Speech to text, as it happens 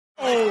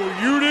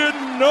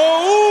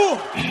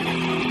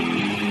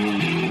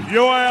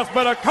Your ass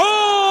better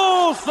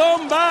call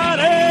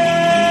somebody!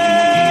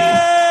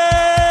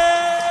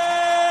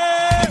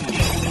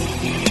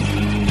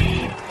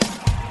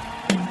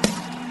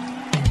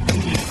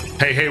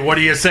 Hey, what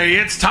do you say?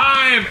 It's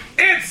time!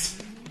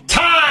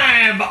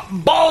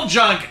 Ball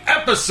Junk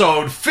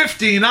episode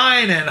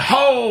 59, and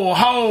ho,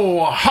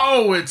 ho,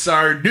 ho, it's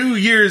our New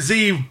Year's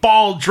Eve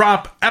ball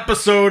drop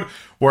episode.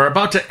 We're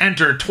about to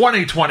enter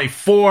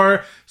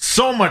 2024.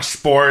 So much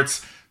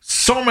sports,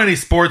 so many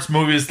sports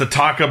movies to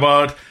talk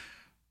about.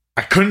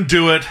 I couldn't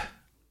do it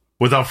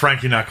without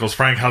Frankie Knuckles.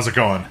 Frank, how's it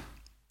going?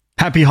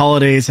 Happy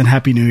holidays and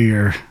happy new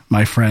year,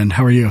 my friend.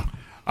 How are you?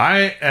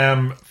 I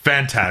am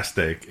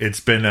fantastic. It's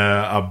been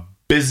a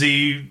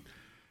busy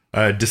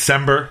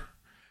December,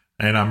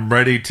 and I'm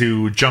ready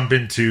to jump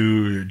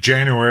into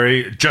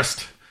January.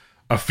 Just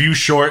a few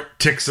short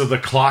ticks of the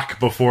clock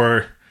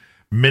before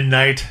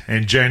midnight,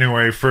 and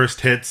January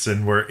 1st hits,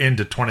 and we're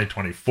into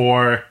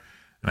 2024,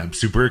 and I'm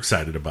super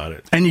excited about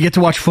it. And you get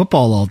to watch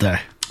football all day.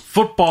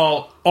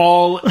 Football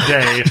all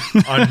day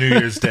on New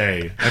Year's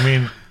Day. I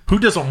mean, who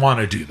doesn't want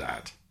to do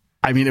that?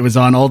 I mean, it was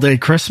on all day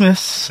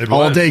Christmas,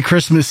 all day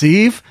Christmas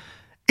Eve.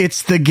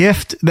 It's the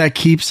gift that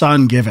keeps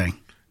on giving.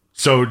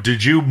 So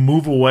did you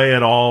move away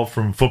at all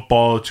from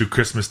football to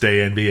Christmas Day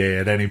NBA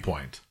at any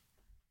point?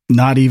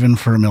 Not even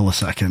for a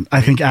millisecond.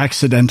 I think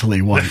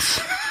accidentally once.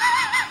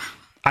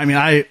 I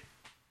mean,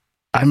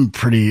 I'm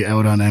pretty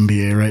out on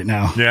NBA right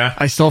now. Yeah.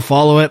 I still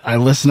follow it. I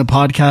listen to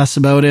podcasts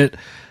about it.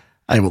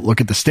 I look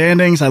at the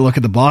standings. I look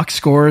at the box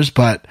scores,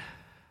 but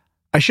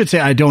I should say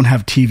I don't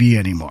have TV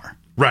anymore.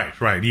 Right.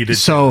 You did.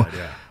 So that,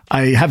 yeah.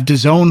 I have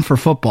DAZN for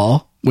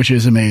football, which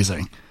is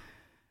amazing.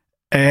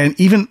 And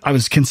even I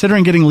was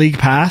considering getting League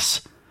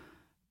Pass,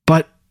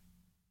 but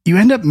you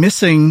end up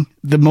missing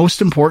the most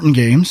important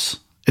games.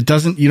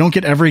 You don't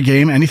get every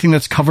game, anything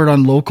that's covered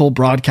on local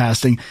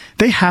broadcasting.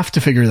 They have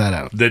to figure that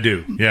out. They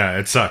do. Yeah,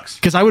 it sucks.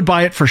 Because I would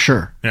buy it for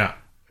sure. Yeah.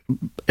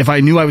 If I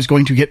knew I was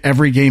going to get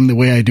every game the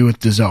way I do with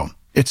DAZN.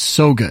 It's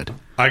so good.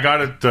 I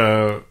got it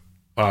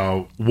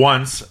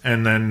once,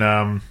 and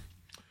then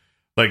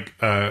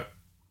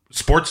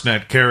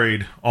Sportsnet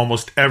carried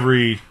almost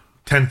every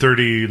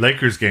 10:30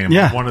 Lakers game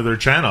on one of their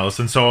channels,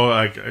 and so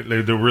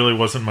there really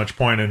wasn't much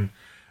point in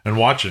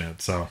watching it.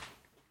 So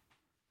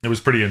it was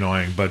pretty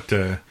annoying. But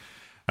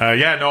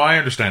I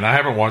understand. I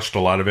haven't watched a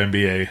lot of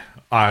NBA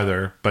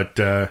either, but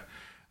I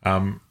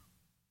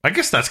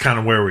guess that's kind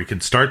of where we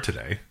can start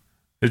today.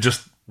 It's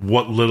just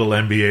what little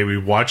NBA we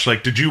watched.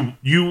 Like, did you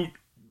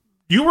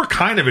were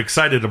kind of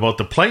excited about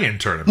the play-in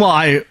tournament?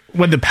 Well,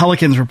 when the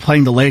Pelicans were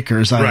playing the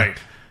Lakers, I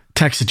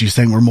texted you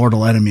saying we're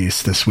mortal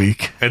enemies this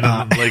week. And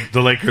then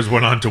the Lakers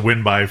went on to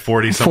win by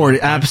 40.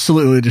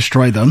 Absolutely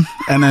destroyed them.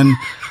 And then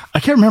I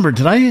can't remember.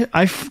 Did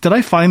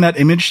I find that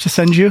image to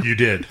send you? You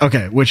did.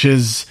 Okay, which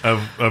is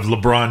of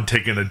LeBron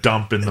taking a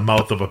dump in the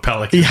mouth of a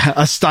pelican. Yeah,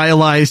 a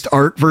stylized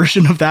art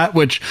version of that,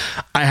 which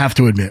I have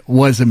to admit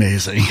was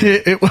amazing.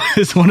 It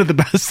was one of the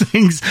best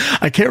things.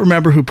 I can't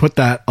remember who put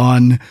that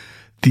on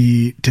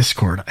the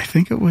Discord. I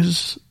think it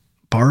was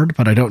Bard,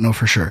 but I don't know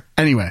for sure.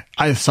 Anyway,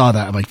 I saw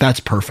that. I'm like, that's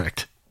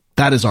perfect.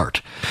 That is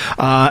art.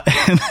 And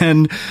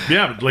then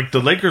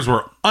the Lakers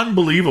were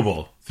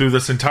unbelievable through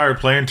this entire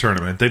play-in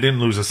tournament. They didn't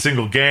lose a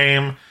single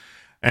game,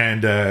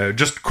 and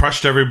just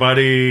crushed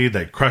everybody.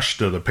 They crushed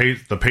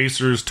the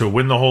Pacers to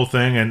win the whole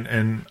thing,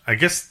 and I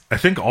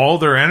think all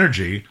their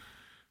energy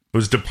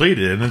was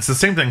depleted, and it's the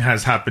same thing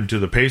has happened to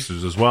the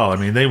Pacers as well. I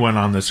mean, they went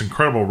on this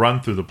incredible run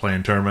through the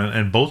play-in tournament,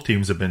 and both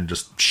teams have been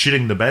just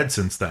shitting the bed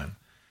since then.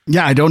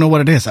 Yeah, I don't know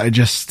what it is.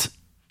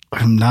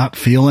 I'm not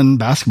feeling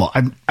basketball.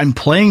 I'm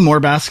playing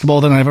more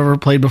basketball than I've ever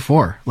played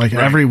before,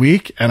 every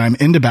week, and I'm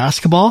into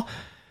basketball.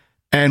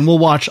 And I'll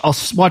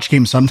watch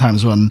games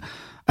sometimes when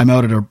I'm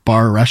out at a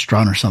bar or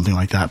restaurant or something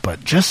like that. But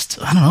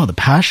I don't know, the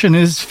passion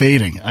is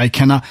fading.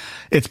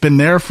 It's been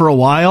there for a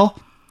while,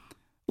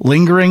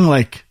 lingering,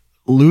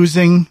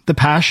 losing the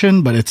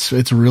passion, but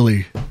it's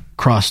really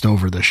crossed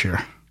over this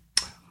year.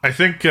 I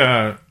think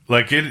I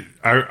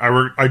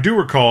do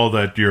recall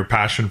that your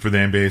passion for the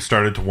NBA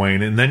started to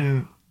wane, and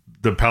then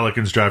the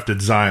Pelicans drafted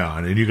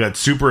Zion, and you got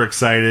super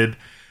excited,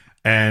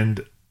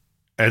 and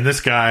this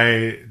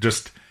guy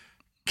just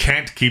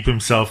can't keep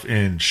himself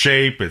in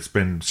shape. It's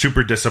been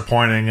super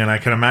disappointing, and I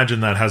can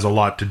imagine that has a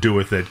lot to do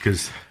with it,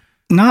 because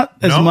not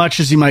as much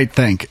as you might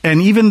think.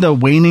 And even the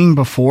waning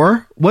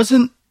before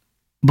wasn't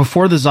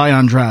before the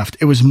Zion draft.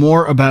 It was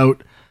more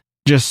about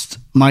just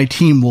my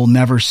team will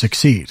never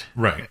succeed.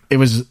 Right. It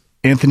was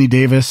Anthony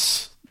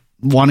Davis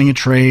wanting a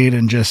trade,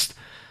 and just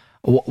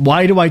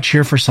why do I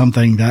cheer for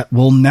something that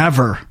will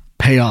never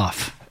pay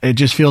off? It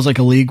just feels like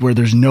a league where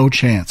there's no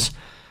chance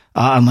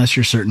unless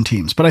you're certain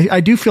teams. But I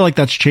do feel like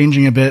that's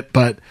changing a bit,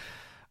 but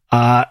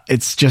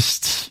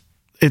it's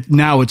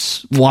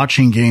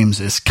watching games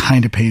is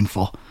kind of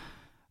painful.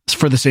 It's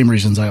for the same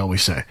reasons I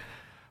always say.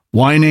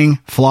 Whining,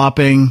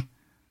 flopping,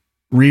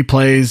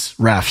 replays,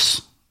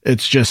 refs.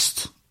 It's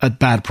just a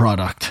bad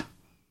product.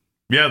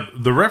 Yeah,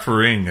 the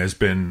refereeing has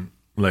been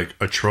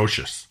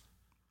atrocious.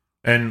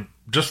 And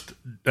just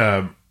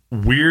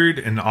weird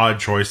and odd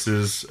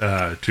choices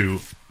to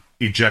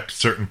eject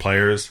certain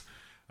players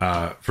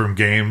from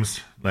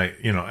games. Like,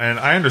 you know, and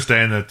I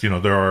understand that, you know,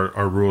 there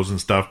are rules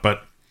and stuff,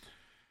 but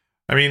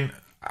I mean,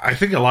 I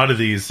think a lot of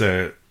these,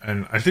 and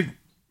I think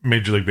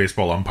Major League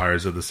Baseball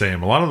umpires are the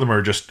same. A lot of them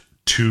are just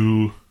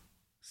too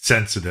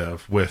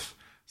sensitive with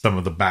some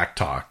of the back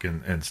talk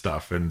and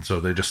stuff. And so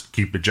they just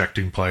keep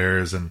ejecting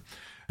players. And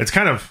it's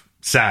kind of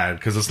sad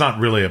because it's not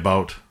really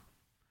about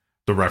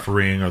the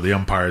refereeing or the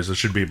umpires. It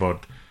should be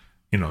about,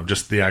 you know,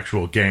 just the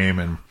actual game.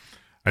 And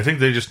I think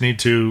they just need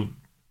to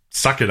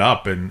suck it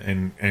up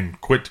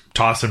and quit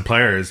tossing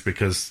players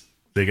because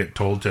they get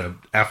told to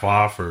F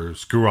off or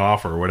screw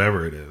off or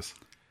whatever it is.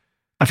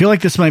 I feel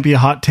like this might be a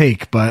hot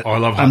take, but I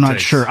love hot I'm not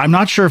takes. sure. I'm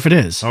not sure if it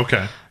is.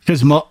 Okay.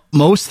 Because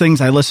most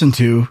things I listen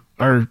to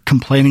are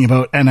complaining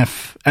about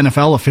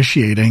NFL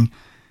officiating.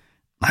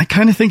 I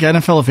kind of think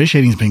NFL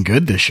officiating has been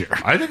good this year.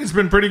 I think it's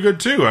been pretty good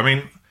too. I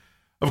mean,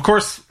 of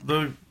course,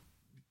 they're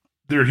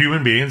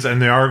human beings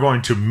and they are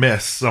going to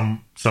miss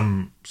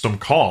some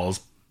calls,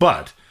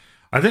 but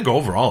I think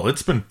overall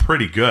it's been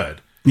pretty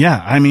good.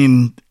 Yeah, I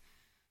mean,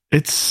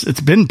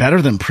 it's been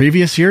better than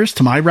previous years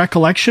to my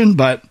recollection,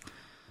 but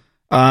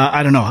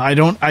I don't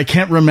know. I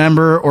can't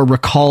remember or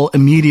recall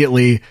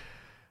immediately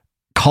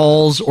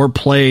calls or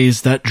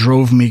plays that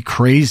drove me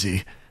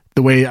crazy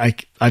the way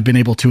I've been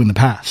able to in the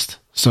past.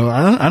 So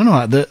I don't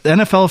know. The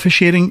NFL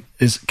officiating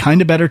is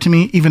kind of better to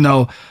me, even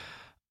though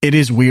it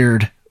is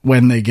weird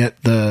when they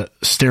get the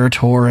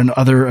Steratore and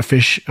other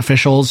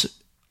officials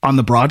on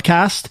the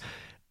broadcast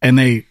and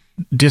they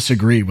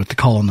disagree with the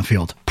call on the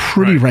field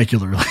pretty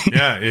regularly.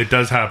 Yeah, it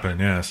does happen.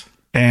 Yes.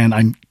 And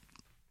I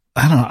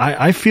don't know.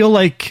 I feel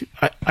like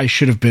I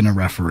should have been a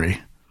referee.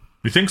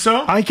 You think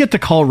so? I get the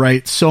call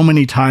right so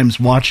many times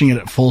watching it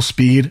at full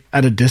speed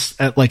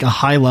at like a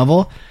high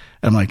level.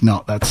 And I'm like,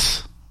 no,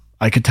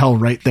 I could tell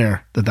right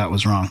there that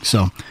was wrong.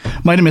 So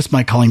might have missed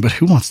my calling, but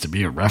who wants to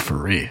be a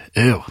referee?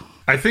 Ew.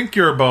 I think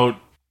you're about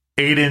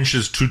 8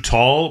 inches too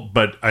tall,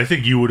 but I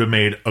think you would have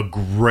made a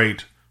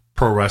great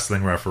pro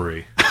wrestling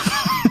referee.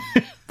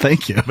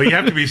 Thank you. But you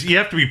have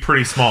to be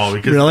pretty small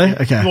because really?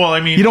 Okay. Well,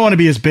 I mean, you don't want to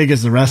be as big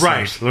as the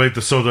wrestlers, right?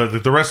 Like so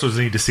the wrestlers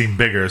need to seem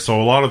bigger.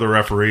 So a lot of the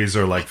referees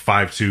are like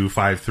 5'2",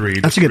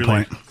 5'3". That's a good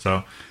point.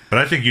 So, but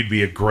I think you'd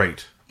be a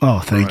great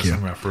thank you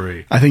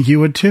referee. I think you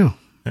would too.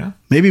 Yeah.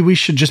 Maybe we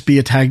should just be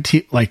a tag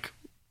team. Like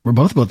we're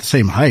both about the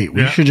same height.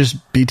 We should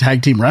just be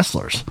tag team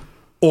wrestlers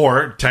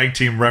or tag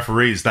team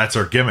referees. That's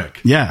our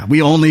gimmick. Yeah,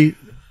 we only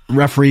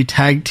referee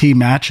tag team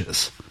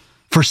matches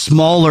for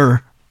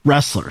smaller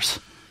wrestlers.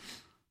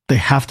 They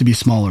have to be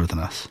smaller than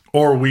us.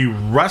 Or we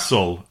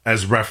wrestle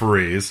as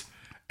referees,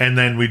 and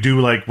then we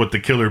do like what the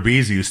Killer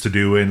Bees used to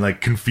do and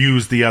like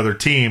confuse the other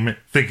team,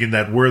 thinking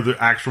that we're the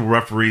actual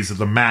referees of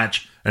the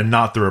match and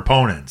not their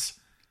opponents.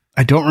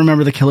 I don't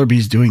remember the Killer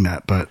Bees doing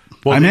that, but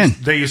I'm in.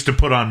 They used to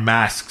put on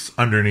masks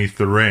underneath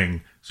the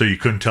ring so you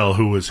couldn't tell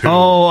who was who.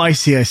 Oh, I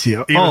see. I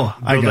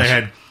got they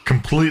had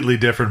completely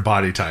different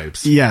body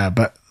types. Yeah,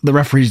 but the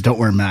referees don't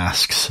wear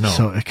masks,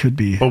 so it could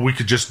be. But we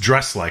could just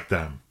dress like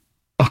them.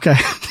 Okay.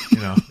 You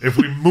know, if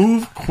we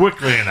move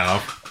quickly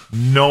enough,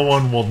 no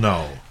one will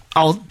know.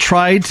 I'll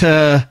try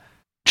to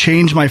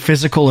change my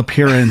physical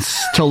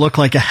appearance to look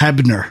like a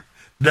Hebner.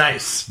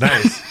 Nice.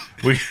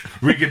 we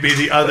could be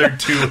the other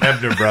two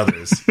Hebner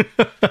brothers.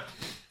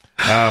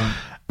 But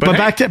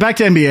back to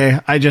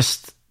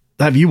NBA.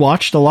 Have you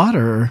watched a lot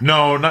or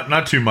no?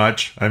 Not too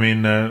much. I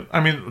mean,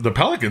 the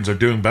Pelicans are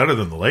doing better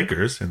than the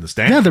Lakers in the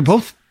standings. Yeah, they're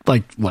both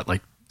like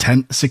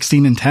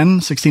 16 and 10,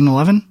 16 and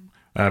 11.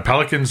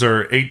 Pelicans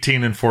are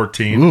 18 and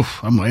 14.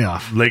 Oof, I'm way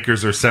off.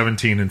 Lakers are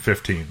 17 and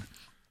 15.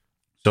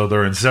 So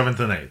they're in 7th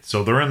and 8th.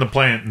 So they're in the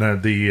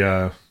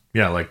the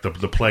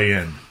play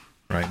in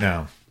right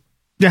now.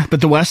 Yeah,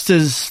 but the West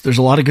there's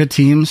a lot of good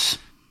teams.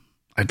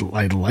 I'd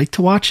like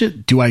to watch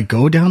it. Do I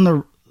go down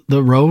the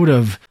road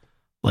of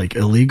like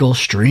illegal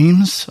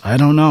streams? I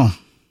don't know.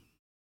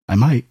 I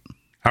might.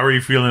 How are you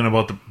feeling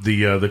about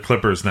the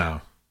Clippers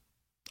now?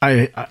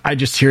 I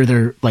just hear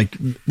they're like,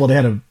 well, they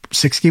had a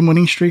 6-game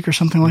winning streak or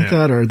something like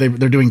that, or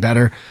they're doing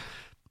better.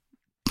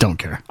 Don't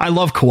care. I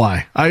love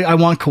Kawhi. I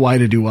want Kawhi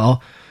to do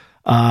well.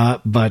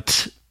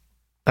 But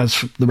as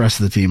for the rest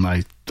of the team,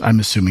 I'm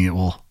assuming it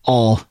will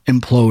all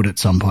implode at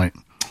some point.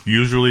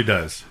 Usually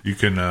does. You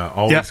can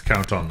always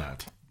count on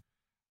that.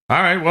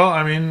 All right. Well,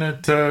 I mean,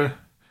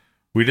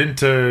 we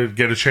didn't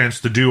get a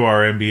chance to do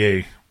our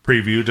NBA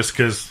preview just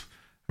because,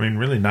 I mean,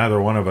 really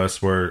neither one of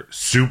us were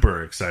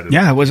super excited.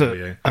 Yeah,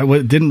 I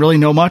didn't really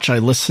know much. I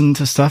listened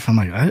to stuff. I'm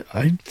like,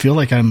 I feel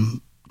like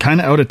I'm kind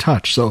of out of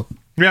touch. So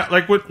yeah,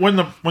 like when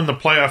the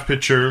playoff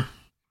picture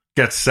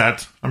gets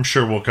set, I'm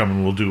sure we'll come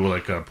and we'll do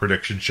like a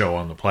prediction show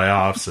on the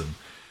playoffs and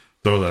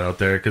throw that out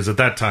there. Because at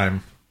that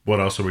time, what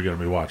else are we going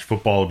to be watching?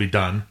 Football will be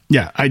done.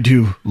 Yeah, I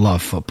do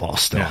love football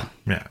still.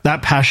 Yeah.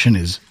 That passion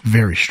is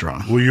very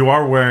strong. Well, you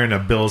are wearing a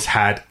Bills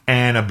hat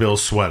and a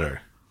Bills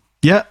sweater.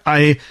 Yeah,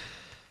 I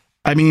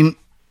mean,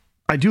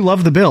 I do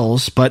love the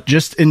Bills, but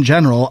just in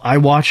general, I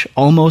watch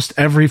almost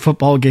every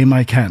football game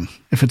I can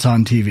if it's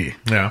on TV.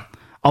 Yeah.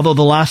 Although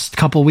the last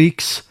couple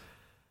weeks,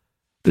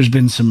 there's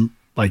been some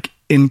like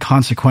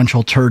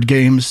inconsequential turd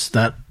games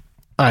that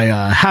I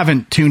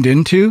haven't tuned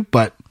into,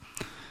 but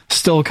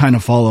still kind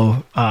of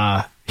follow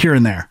here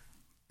and there.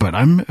 But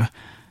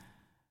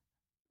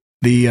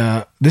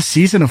this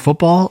season of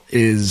football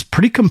is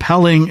pretty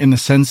compelling in the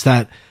sense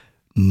that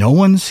no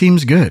one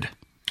seems good.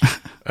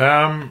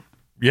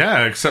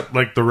 Yeah, except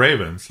like the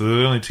Ravens. They're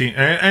the only team.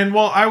 And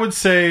well, I would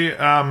say,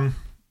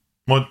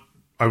 well,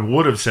 I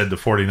would have said the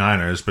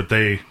 49ers, but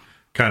they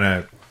kind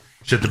of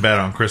shit the bed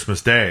on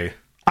Christmas Day.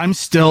 I'm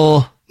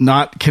still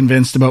not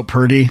convinced about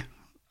Purdy.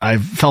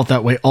 I've felt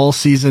that way all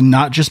season,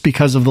 not just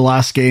because of the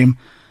last game.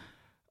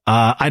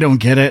 I don't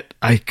get it.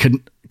 I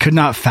could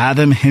not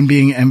fathom him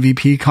being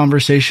MVP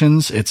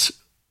conversations. It's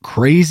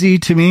crazy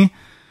to me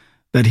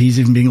that he's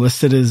even being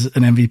listed as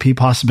an MVP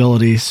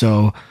possibility.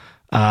 So,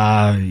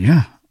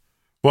 yeah.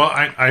 Well,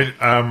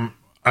 I'm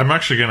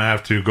actually going to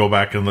have to go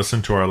back and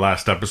listen to our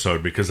last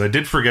episode because I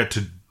did forget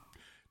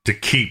to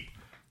keep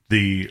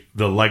the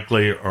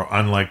likely or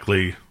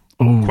unlikely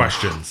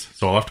questions.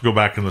 So I'll have to go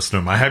back and listen to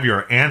them. I have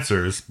your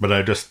answers, but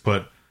I just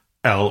put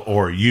L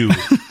or U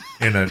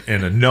in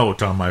a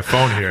note on my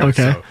phone here.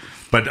 Okay. So,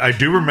 but I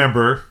do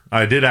remember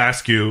I did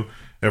ask you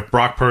if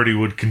Brock Purdy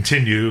would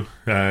continue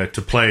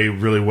to play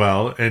really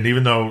well, and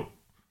even though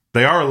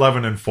they are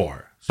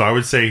 11-4, so I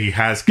would say he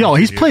has. No,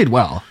 he's played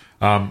well.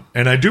 And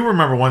I do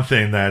remember one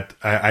thing that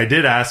I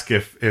did ask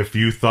if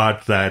you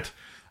thought that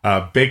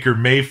Baker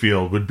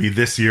Mayfield would be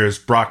this year's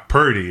Brock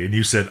Purdy, and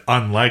you said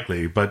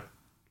unlikely, but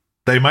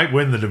they might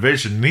win the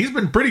division, and he's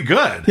been pretty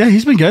good. Yeah,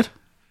 he's been good,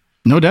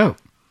 no doubt.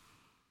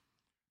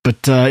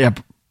 But yeah,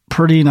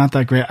 Purdy not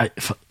that great.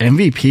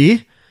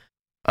 MVP.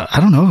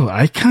 I don't know.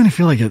 I kind of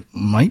feel like it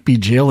might be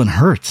Jalen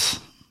Hurts,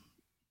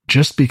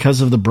 just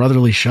because of the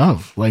brotherly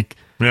shove. Like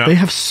they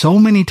have so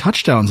many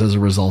touchdowns as a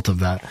result of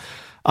that.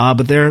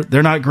 But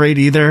they're not great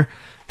either.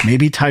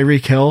 Maybe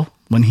Tyreek Hill,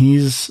 when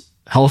he's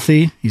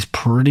healthy, he's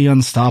pretty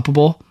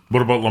unstoppable.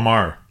 What about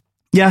Lamar?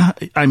 Yeah,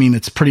 I mean,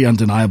 it's pretty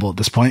undeniable at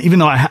this point, even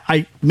though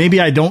I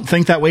maybe I don't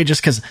think that way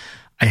just because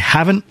I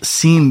haven't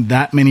seen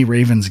that many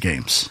Ravens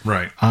games.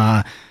 Right.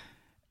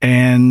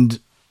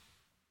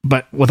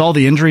 But with all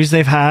the injuries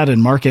they've had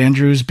and Mark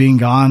Andrews being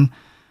gone,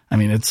 I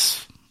mean,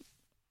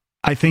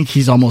 I think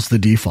he's almost the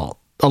default.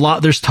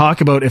 There's talk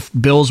about if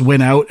Bills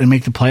win out and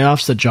make the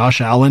playoffs that Josh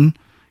Allen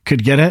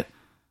could get it.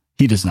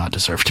 He does not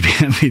deserve to be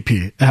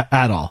MVP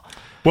at all.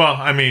 Well,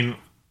 I mean,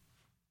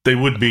 they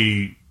would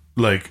be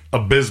like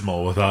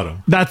abysmal without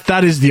him.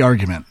 That is the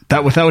argument,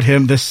 that without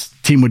him, this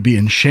team would be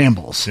in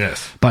shambles.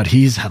 Yes. But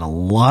he's had a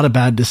lot of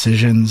bad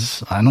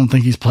decisions. I don't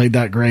think he's played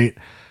that great.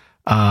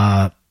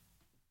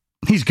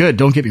 He's good.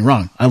 Don't get me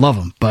wrong. I love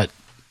him, but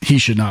he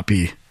should not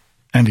be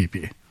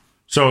MVP.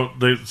 So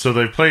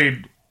they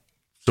played.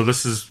 So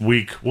this is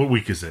week. What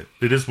week is it?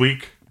 It is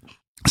week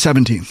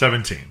 17.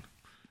 17.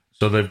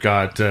 So they've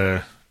got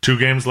 2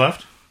 games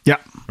left. Yeah.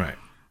 Right.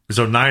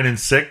 So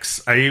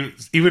 9-6.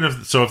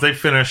 If they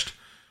finished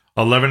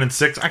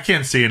 11-6, I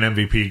can't see an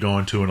MVP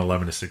going to an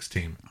 11-6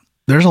 team.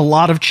 There's a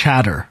lot of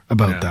chatter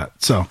about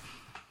that. So,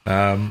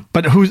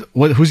 but who's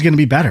going to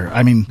be better?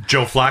 I mean,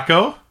 Joe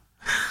Flacco.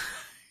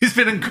 He's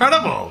been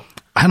incredible.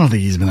 I don't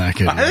think he's been that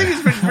good. I think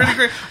he's been pretty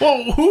great.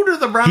 Well, who do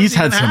the Browns He's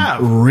had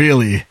some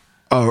really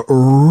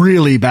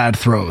bad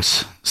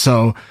throws.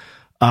 So,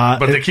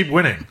 but they keep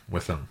winning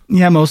with him.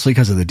 Yeah, mostly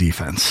because of the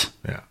defense.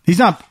 Yeah, he's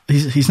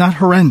not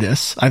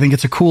horrendous. I think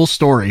it's a cool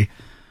story,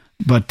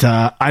 but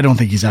I don't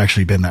think he's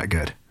actually been that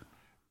good.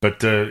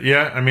 But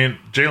yeah, I mean,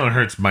 Jalen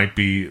Hurts might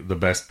be the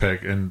best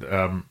pick, and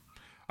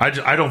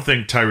I don't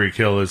think Tyreek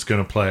Hill is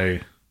going to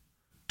play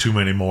too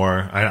many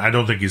more. I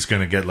don't think he's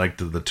going to get like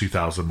to the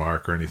 2,000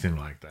 mark or anything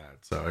like that.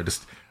 So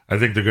I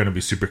think they're going to be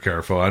super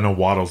careful. I know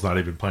Waddle's not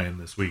even playing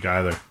this week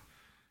either.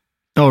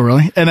 Oh,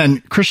 really? And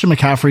then Christian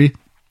McCaffrey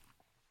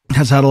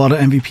has had a lot of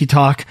MVP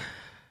talk.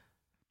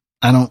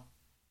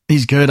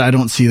 He's good. I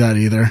don't see that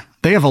either.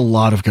 They have a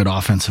lot of good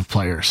offensive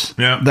players.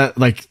 Yeah. That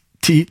like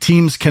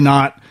teams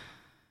cannot,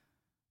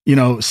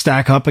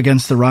 stack up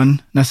against the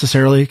run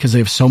necessarily because they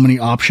have so many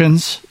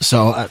options.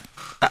 So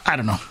I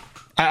don't know.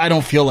 I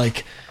don't feel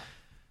like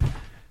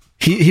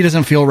he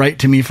doesn't feel right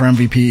to me for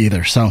MVP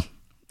either. So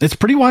it's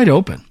pretty wide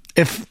open.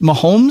 If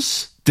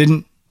Mahomes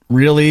didn't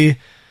really,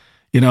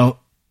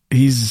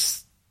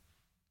 he's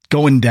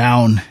going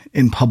down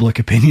in public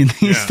opinion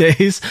these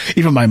days.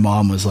 Even my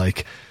mom was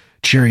like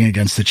cheering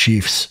against the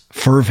Chiefs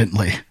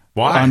fervently.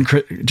 Why? On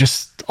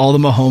just all the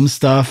Mahomes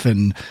stuff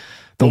and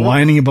the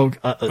whining about.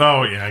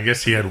 Oh yeah, I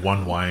guess he had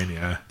one whine.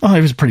 Yeah. Oh,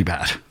 it was pretty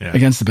bad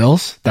against the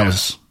Bills. That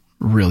was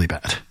really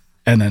bad.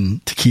 And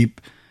then to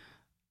keep.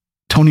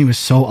 Tony was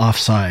so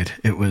offside.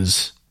 It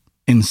was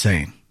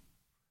insane.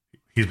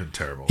 He's been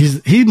terrible.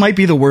 He might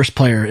be the worst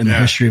player in the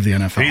history of the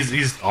NFL.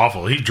 He's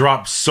awful. He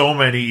dropped so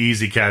many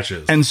easy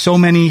catches. And so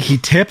many he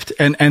tipped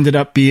and ended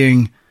up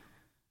being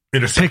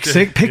pick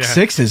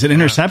sixes and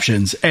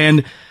interceptions.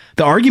 And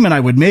the argument I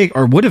would make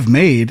or would have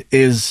made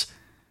is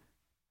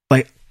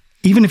like,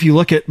 even if you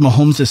look at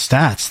Mahomes'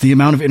 stats, the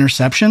amount of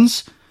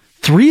interceptions,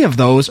 3 of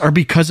those are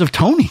because of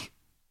Tony.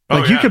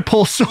 Like you could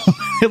pull so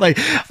many. Like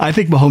I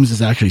think Mahomes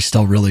is actually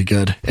still really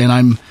good,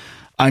 and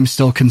I'm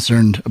still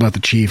concerned about the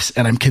Chiefs,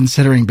 and I'm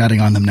considering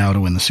betting on them now to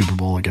win the Super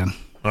Bowl again.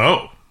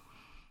 Oh,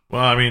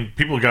 well, I mean,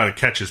 people got to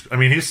catch his. I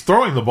mean, he's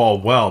throwing the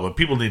ball well, but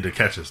people need to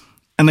catch his.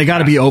 And they got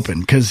to be open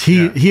because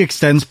he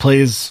extends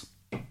plays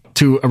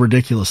to a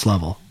ridiculous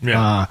level.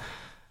 Yeah.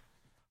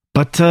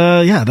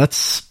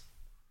 That's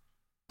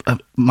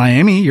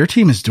Miami. Your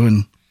team is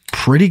doing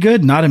pretty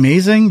good, not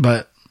amazing,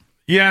 but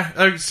yes,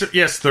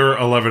 they're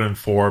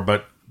 11-4,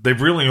 but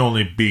they've really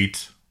only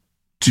beat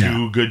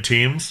two good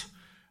teams,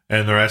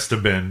 and the rest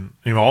have been,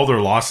 all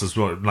their losses,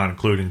 not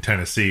including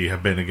Tennessee,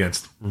 have been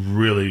against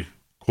really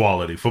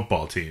quality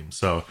football teams.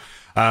 So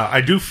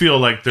I do feel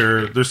like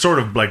they're sort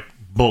of like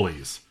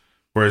bullies,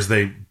 whereas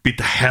they beat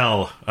the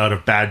hell out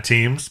of bad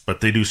teams,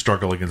 but they do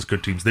struggle against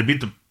good teams. They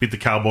beat the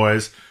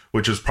Cowboys,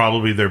 which is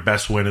probably their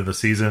best win of the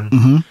season.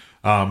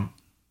 Mm-hmm.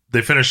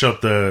 They finish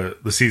up the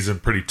season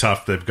pretty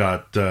tough. They've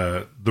got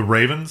the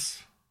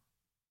Ravens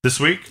this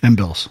week and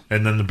Bills,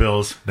 and then the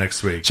Bills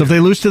next week. So if they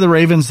lose to the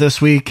Ravens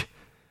this week,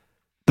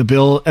 the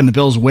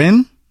Bills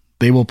win,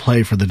 they will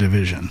play for the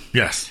division.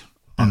 Yes,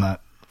 on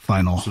that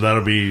final. So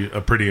that'll be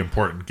a pretty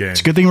important game.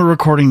 It's a good thing we're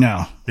recording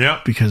now.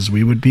 Yeah, because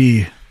we would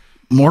be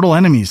mortal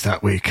enemies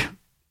that week.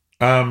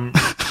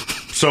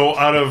 So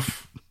out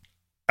of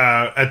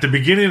at the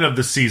beginning of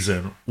the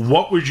season,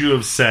 what would you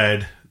have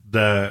said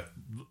a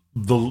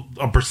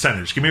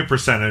percentage? Give me a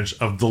percentage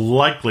of the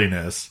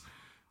likeliness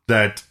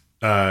that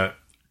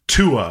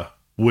Tua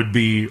would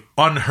be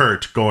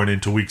unhurt going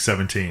into week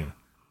 17.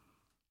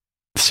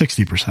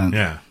 60%.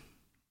 Yeah.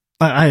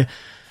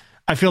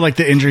 I feel like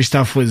the injury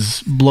stuff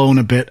was blown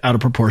a bit out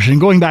of proportion.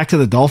 Going back to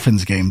the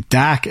Dolphins game,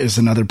 Dak is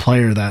another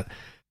player that,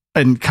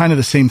 and kind of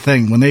the same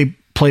thing. When they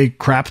play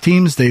crap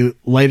teams, they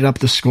light up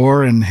the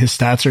score and his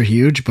stats are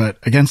huge, but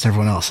against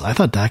everyone else, I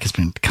thought Dak has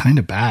been kind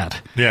of bad.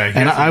 Yeah, he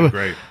has been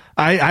great.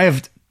 I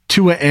have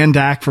Tua and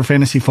Dak for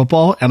fantasy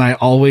football, and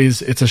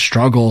it's a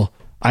struggle.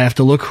 I have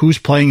to look who's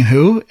playing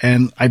who,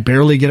 and I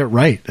barely get it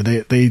right.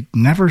 They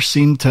never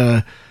seem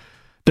to,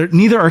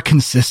 neither are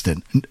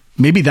consistent.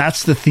 Maybe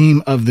that's the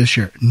theme of this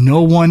year.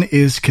 No one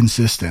is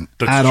consistent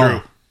at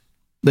all.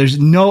 There's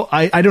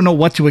I don't know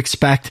what to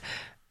expect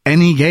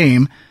any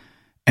game,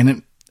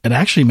 and it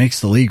actually makes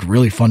the league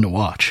really fun to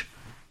watch.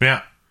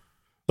 Yeah.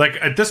 Like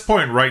at this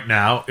point right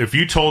now, if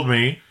you told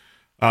me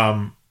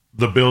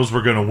the Bills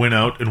were going to win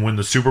out and win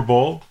the Super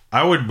Bowl,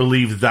 I would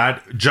believe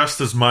that just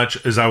as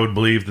much as I would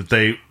believe that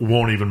they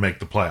won't even make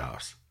the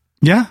playoffs.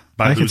 Yeah,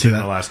 by losing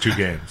the last two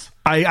games.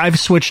 I've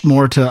switched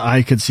more to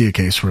I could see a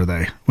case where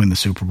they win the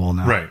Super Bowl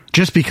now. Right.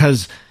 Just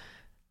because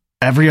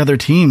every other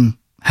team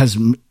has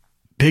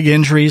big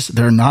injuries.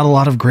 There are not a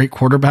lot of great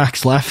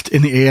quarterbacks left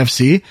in the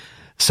AFC.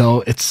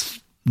 So it's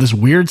this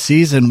weird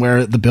season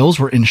where the Bills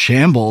were in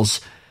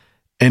shambles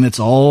and it's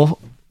all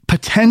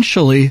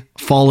potentially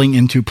falling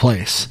into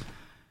place.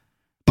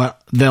 But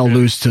they'll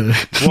lose to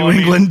New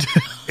England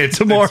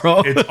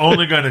tomorrow. It's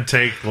only going to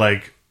take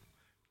like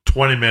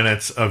 20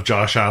 minutes of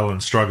Josh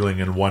Allen struggling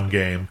in one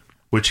game,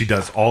 which he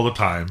does all the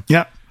time.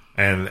 Yeah.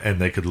 And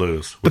they could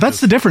lose. But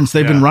that's the difference.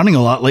 They've been running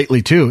a lot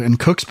lately too. And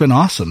Cook's been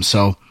awesome.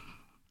 So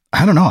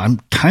I don't know.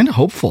 I'm kind of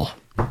hopeful.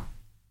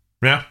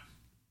 Yeah.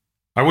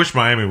 I wish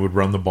Miami would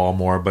run the ball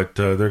more, but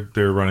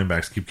their running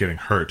backs keep getting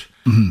hurt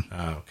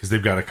because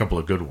they've got a couple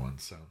of good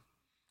ones. So,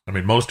 I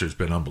mean, Mostert's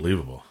been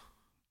unbelievable.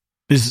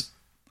 Is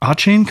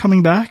Achane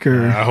coming back?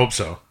 Or I hope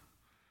so,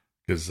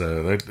 because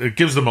it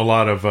gives them a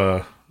lot of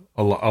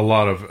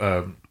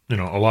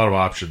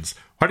options.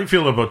 How do you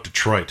feel about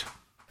Detroit?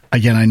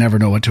 Again, I never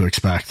know what to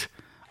expect.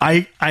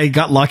 I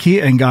got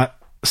lucky and got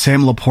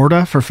Sam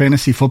Laporta for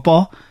fantasy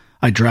football.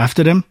 I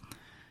drafted him,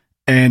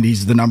 and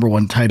he's the number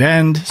one tight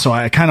end. So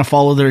I kind of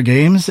follow their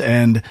games,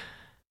 and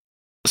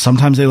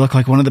sometimes they look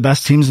like one of the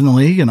best teams in the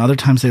league, and other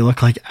times they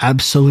look like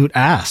absolute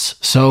ass.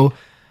 So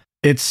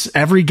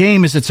every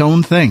game is its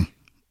own thing.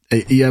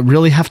 You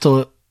really have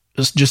to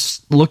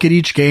just look at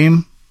each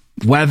game.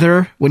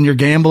 Weather, when you're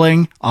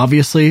gambling,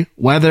 obviously,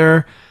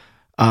 weather,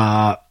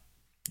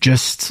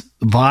 just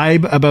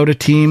vibe about a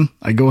team.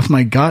 I go with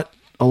my gut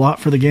a lot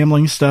for the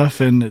gambling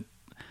stuff, and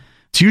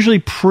it's usually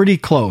pretty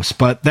close,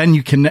 but then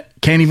you can't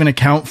even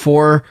account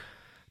for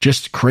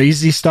just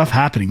crazy stuff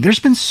happening. There's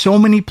been so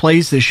many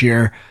plays this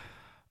year.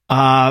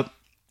 What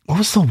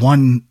was the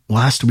one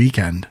last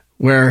weekend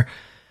where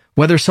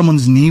whether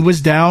someone's knee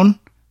was down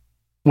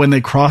when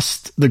they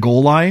crossed the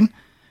goal line,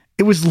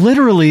 it was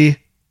literally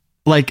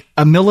like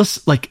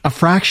a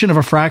fraction of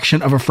a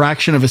fraction of a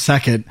fraction of a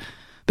second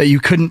that you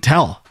couldn't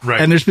tell.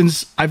 Right. And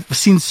I've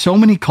seen so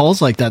many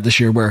calls like that this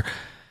year where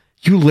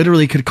you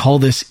literally could call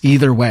this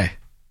either way.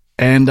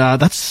 And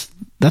that's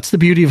the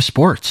beauty of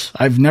sports.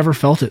 I've never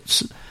felt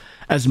it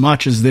as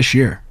much as this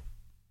year,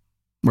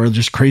 where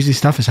just crazy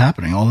stuff is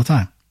happening all the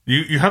time.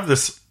 You have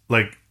this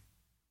like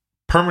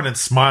permanent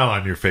smile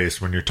on your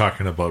face when you're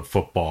talking about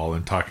football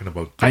and talking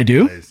about. I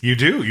do. Plays. You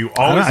do. You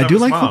always. I do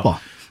like football.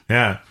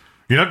 Yeah.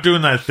 You're not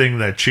doing that thing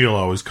that Cheel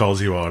always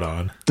calls you out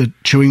on. The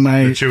chewing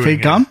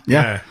fake gum?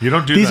 Yeah. You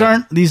don't do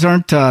that. These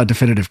aren't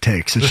definitive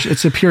takes.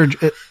 It's a pure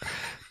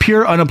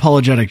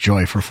unapologetic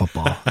joy for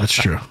football. That's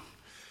true.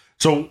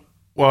 So,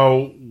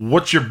 well,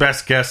 what's your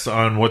best guess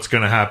on what's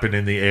going to happen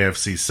in the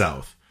AFC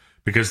South?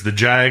 Because the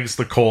Jags,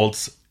 the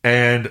Colts,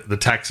 and the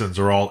Texans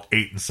are all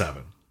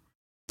 8-7.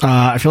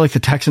 I feel like the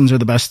Texans are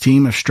the best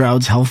team if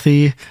Stroud's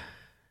healthy.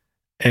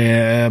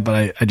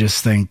 But I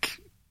just think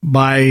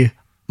by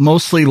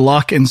mostly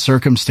luck and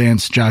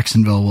circumstance,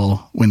 Jacksonville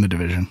will win the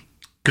division.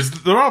 Because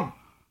they're all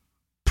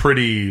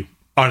pretty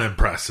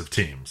unimpressive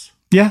teams.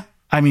 Yeah.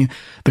 I mean,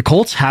 the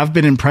Colts have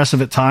been impressive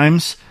at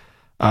times.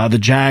 The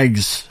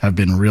Jags have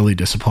been really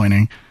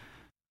disappointing.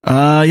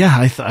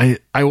 I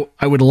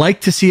would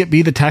like to see it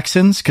be the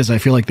Texans because I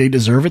feel like they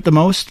deserve it the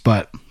most,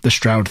 but the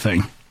Stroud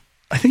thing,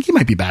 I think he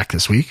might be back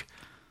this week.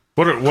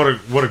 What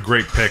a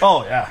great pick.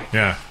 Oh, yeah.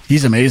 Yeah.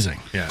 He's amazing.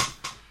 Yeah.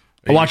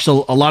 I watched a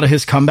lot of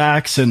his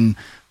comebacks and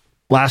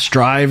last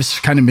drives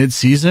kind of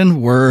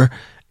mid-season were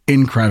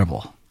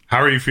incredible. How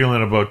are you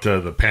feeling about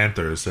the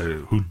Panthers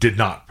who did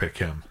not pick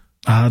him?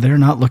 They're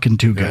not looking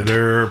too good. Yeah,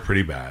 they're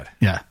pretty bad.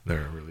 Yeah.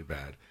 They're really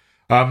bad.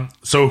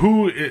 So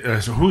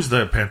who's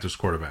the Panthers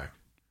quarterback?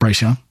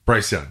 Bryce Young.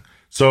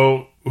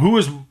 So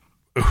who do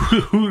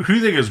you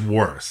think is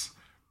worse?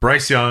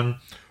 Bryce Young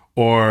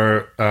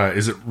or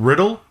is it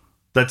Riddle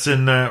that's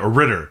in or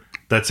Ritter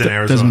that's in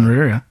Arizona? Desmond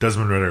Ritter, yeah.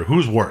 Desmond Ritter.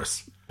 Who's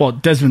worse? Well,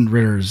 Desmond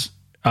Ritter's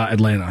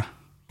Atlanta.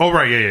 Oh,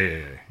 right. Yeah.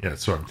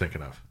 That's what I'm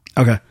thinking of.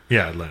 Okay.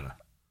 Yeah, Atlanta.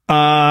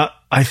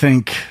 I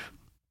think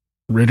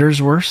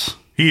Ritter's worse.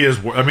 He is.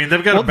 I mean,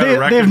 they've got a better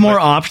record.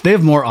 They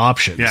have more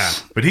options. Yeah,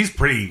 but he's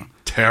pretty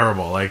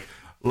terrible. Like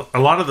a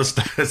lot of the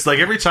stuff. It's like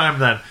every time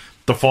that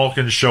the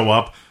Falcons show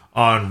up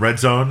on Red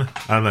Zone,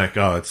 I'm like,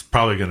 oh, it's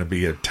probably going to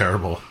be a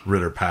terrible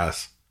Ritter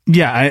pass.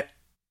 Yeah,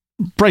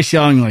 Bryce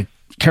Young, like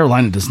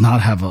Carolina does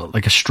not have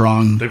a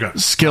strong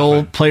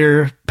skill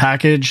player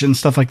package and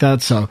stuff like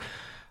that. So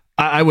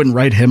I wouldn't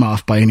write him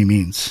off by any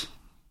means.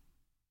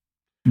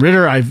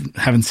 Ritter, I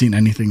haven't seen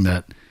anything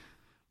that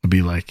would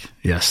be like,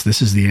 yes,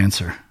 this is the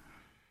answer.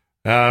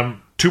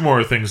 Two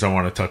more things I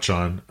want to touch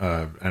on,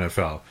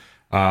 NFL.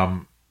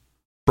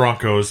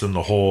 Broncos and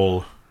the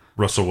whole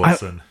Russell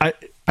Wilson.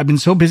 I've been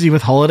so busy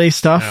with holiday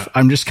stuff. Yeah.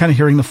 I'm just kind of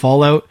hearing the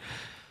fallout.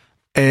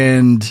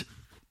 And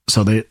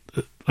so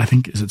I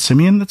think, is it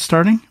Simeon that's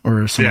starting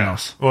or someone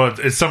else? Well,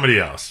 it's somebody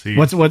else.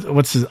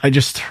 What's his, I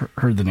just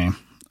heard the name.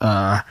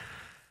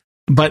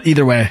 But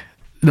either way,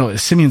 no,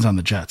 Simeon's on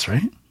the Jets,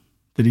 right?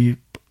 Did he?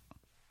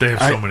 They have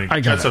so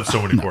many. Jets have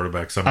so many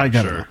quarterbacks. I'm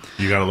not sure.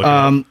 You got to look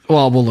at it.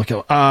 Well, we'll look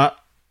at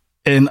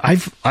and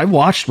I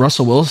watched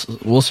Russell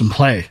Wilson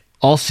play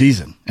all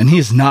season, and he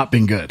has not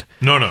been good.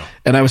 No.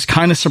 And I was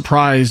kind of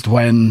surprised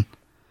when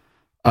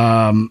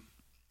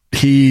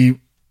they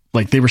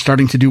were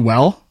starting to do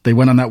well. They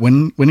went on that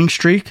winning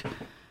streak. And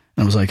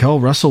I was like, oh,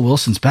 Russell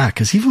Wilson's back.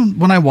 Because even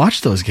when I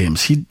watched those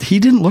games, he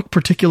didn't look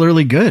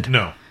particularly good.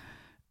 No.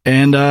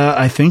 And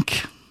I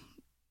think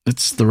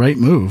it's the right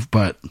move,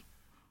 but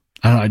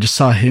I don't know. I just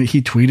saw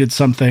he tweeted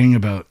something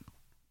about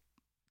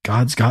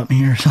God's got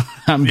me or something.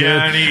 I'm good.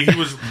 Yeah, and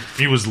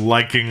he was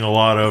liking a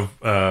lot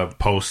of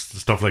posts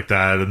and stuff like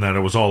that, and that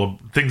it was all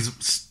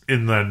things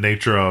in the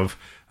nature of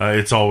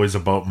it's always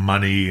about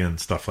money and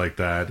stuff like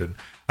that. And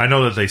I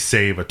know that they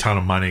save a ton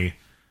of money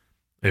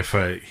if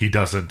he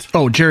doesn't.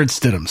 Oh, Jared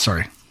Stidham,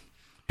 sorry.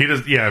 He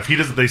does. Yeah, if he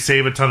doesn't, they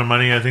save a ton of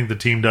money. I think the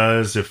team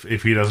does if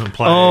he doesn't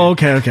play. Oh,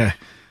 okay.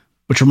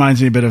 Which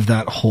reminds me a bit of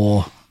that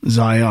whole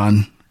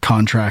Zion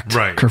contract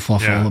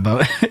kerfuffle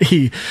about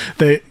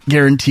the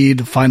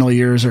guaranteed final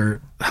years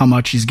or how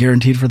much he's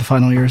guaranteed for the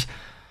final years.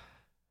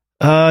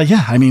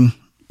 Yeah, I mean,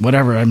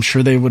 whatever. I'm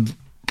sure they would.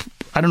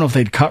 I don't know if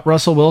they'd cut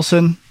Russell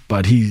Wilson,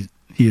 but he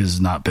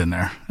has not been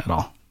there at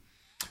all.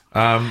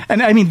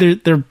 And I mean,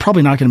 they're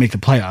probably not going to make the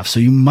playoffs, so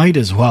you might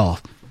as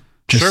well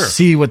just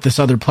see what this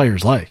other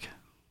player's like.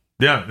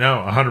 Yeah,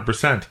 no,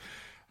 100%.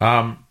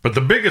 But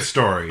the biggest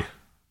story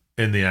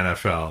in the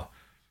NFL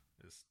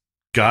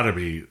got to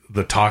be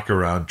the talk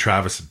around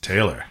Travis and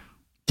Taylor.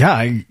 Yeah,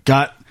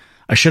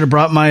 I should have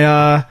brought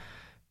my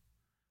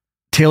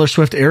Taylor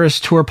Swift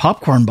Eras Tour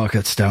popcorn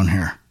buckets down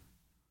here.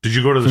 Did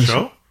you go to the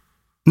show?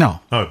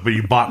 No. Oh, but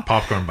you bought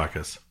popcorn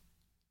buckets.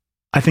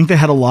 I think they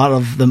had a lot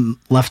of them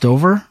left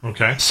over.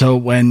 Okay. So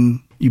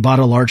when you bought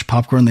a large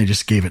popcorn, they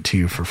just gave it to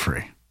you for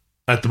free.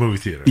 At the movie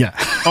theater? Yeah.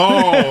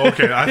 Oh,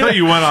 okay. I thought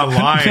you went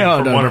online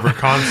for one of her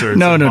concerts.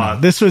 No.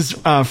 This was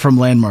from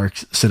Landmark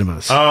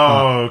Cinemas.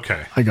 Oh,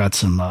 okay. I got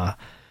some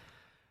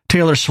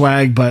Taylor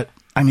swag, but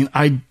I mean,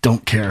 I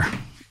don't care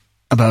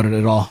about it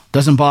at all.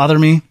 Doesn't bother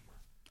me.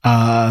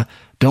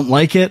 Don't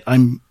like it.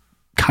 I'm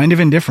kind of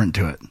indifferent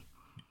to it.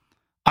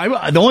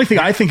 The only thing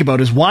I think about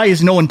is why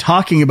is no one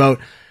talking about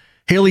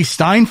Haley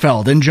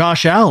Steinfeld and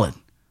Josh Allen?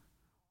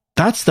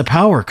 That's the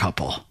power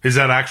couple. Is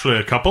that actually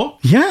a couple?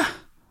 Yeah.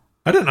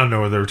 I did not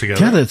know they were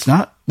together. Yeah, that's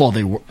not. Well,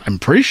 they were. I'm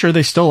pretty sure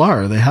they still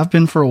are. They have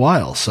been for a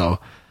while. So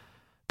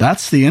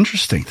that's the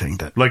interesting thing.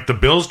 That like the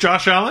Bills,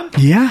 Josh Allen.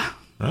 Yeah.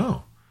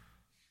 Oh.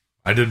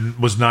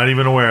 Was not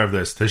even aware of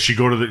this. Does she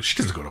go to she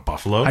doesn't go to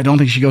Buffalo. I don't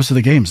think she goes to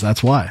the games.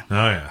 That's why.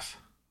 Oh, yes.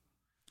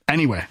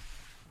 Anyway.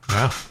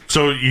 Yeah.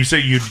 So you say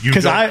you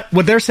because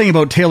what they're saying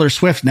about Taylor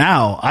Swift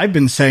now, I've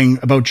been saying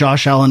about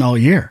Josh Allen all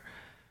year,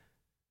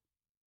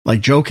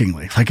 like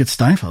jokingly, like it's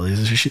Steinfeld.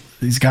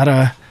 He's got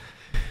to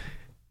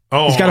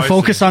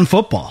focus on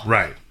football,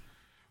 right?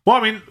 Well,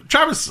 I mean,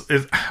 Travis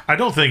I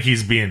don't think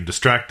he's being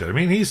distracted. I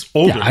mean, he's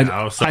older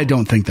now. So. I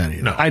don't think that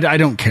either. No. I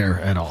don't care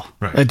at all.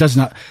 Right. It does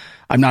not.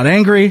 I'm not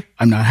angry.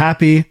 I'm not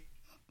happy.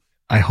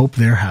 I hope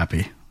they're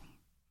happy.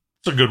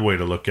 It's a good way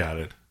to look at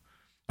it.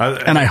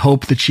 And I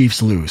hope the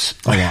Chiefs lose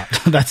a lot.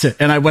 That's it.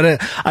 And I would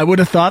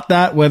have thought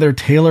that whether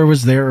Taylor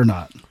was there or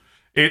not.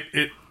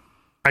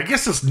 I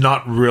guess it's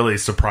not really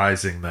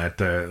surprising that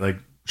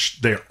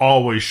they're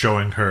always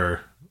showing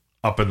her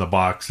up in the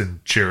box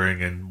and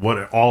cheering and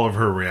all of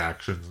her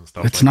reactions and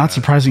stuff. It's not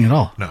surprising at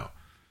all. No,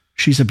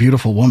 she's a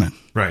beautiful woman.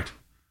 Right.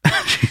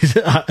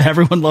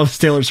 Everyone loves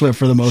Taylor Swift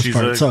for the most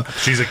part. So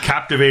she's a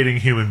captivating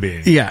human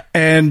being. Yeah,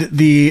 and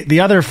the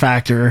other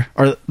factor,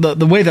 or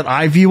the way that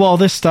I view all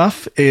this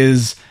stuff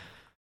is,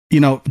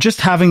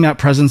 just having that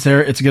presence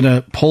there, it's going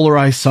to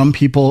polarize some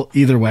people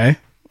either way.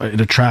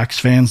 It attracts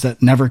fans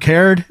that never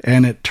cared,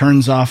 and it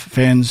turns off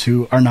fans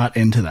who are not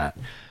into that.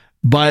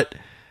 But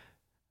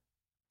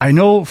I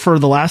know for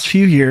the last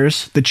few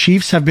years, the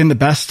Chiefs have been the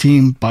best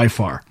team by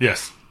far.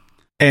 Yes.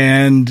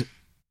 And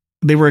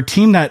they were a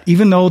team that,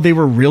 even though they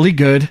were really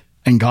good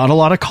and got a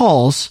lot of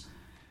calls,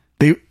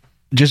 they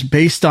just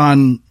based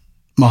on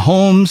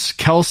Mahomes,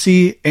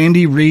 Kelsey,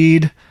 Andy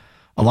Reid,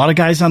 a lot of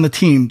guys on the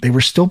team, they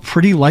were still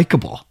pretty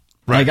likable.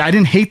 Right. Like, I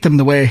didn't hate them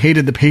the way I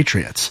hated the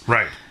Patriots.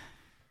 Right.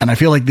 And I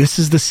feel like this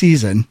is the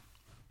season,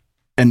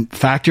 and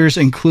factors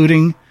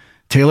including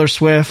Taylor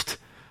Swift,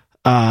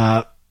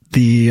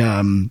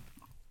 the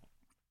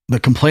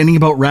complaining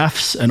about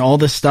refs and all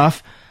this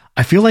stuff.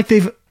 I feel like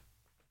they've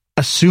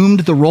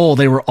assumed the role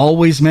they were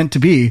always meant to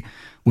be,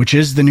 which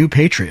is the new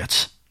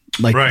Patriots.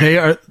 Like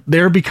right.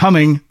 they're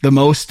becoming the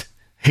most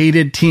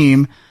hated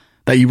team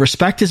that you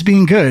respect as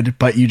being good,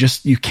 but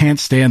you can't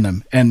stand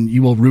them and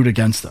you will root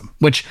against them,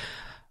 which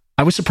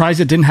I was surprised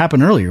it didn't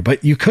happen earlier,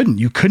 but you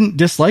couldn't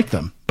dislike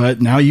them,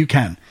 but now you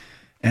can.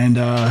 And,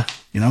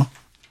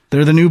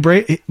 they're the new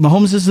Brady.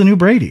 Mahomes is the new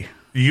Brady.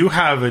 You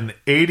have an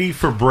 80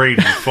 for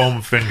Brady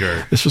foam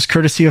finger. This was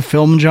courtesy of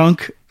Film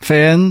Junk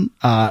fans,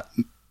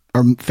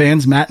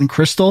 Matt and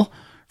Crystal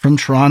from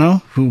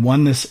Toronto, who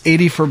won this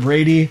 80 for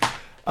Brady.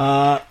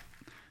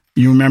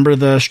 You remember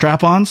the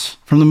strap-ons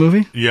from the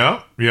movie?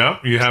 Yeah.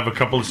 You have a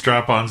couple of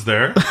strap-ons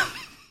there.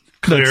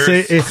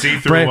 Clear,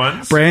 see-through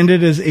ones.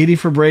 Branded as 80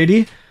 for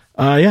Brady.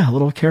 A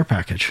little care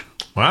package.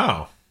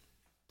 Wow.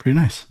 Pretty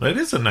nice. That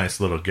is a nice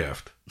little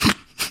gift.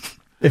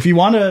 If you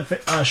want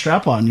a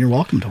strap-on, you're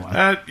welcome to one.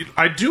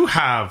 I do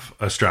have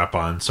a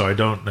strap-on, so I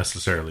don't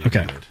necessarily need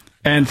it.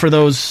 And for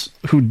those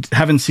who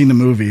haven't seen the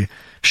movie,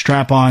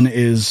 strap-on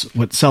is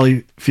what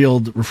Sally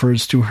Field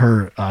refers to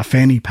her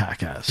fanny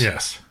pack as.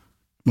 Yes.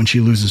 When she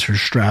loses her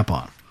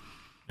strap-on.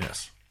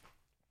 Yes.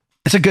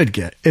 It's a good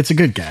get. It's a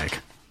good gag.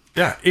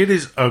 Yeah, it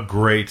is a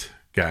great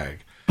gag.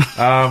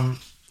 Now,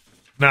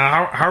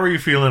 how are you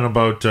feeling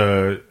about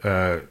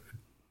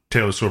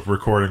Taylor Swift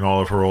recording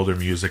all of her older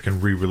music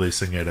and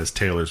re-releasing it as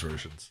Taylor's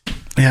versions?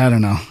 Yeah, I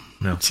don't know.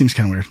 No. It seems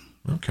kind of weird.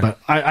 Okay. But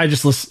I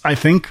just listen. I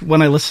think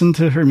when I listen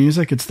to her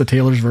music, it's the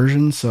Taylor's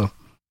version. So.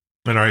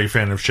 And are you a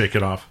fan of Shake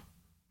It Off?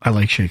 I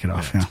like Shake It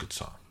Off. Yeah, it's a good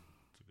song.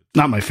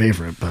 Not my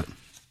favorite, but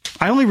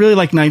I only really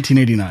like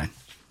 1989.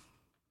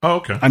 Oh,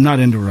 okay. I'm not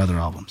into her other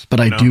albums, but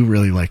I do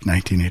really like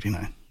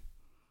 1989.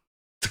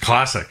 It's a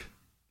classic.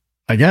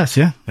 I guess,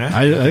 yeah.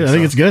 I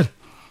think it's good.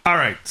 All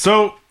right.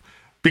 So,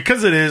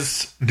 because it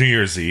is New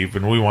Year's Eve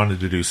and we wanted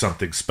to do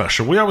something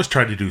special, we always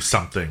try to do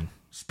something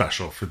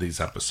special for these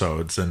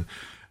episodes. And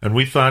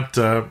we thought,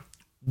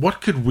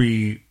 what could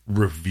we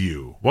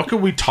review? What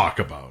could we talk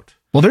about?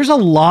 Well, there's a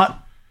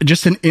lot,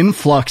 just an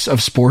influx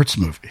of sports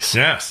movies.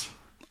 Yes.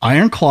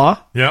 Iron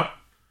Claw. Yep.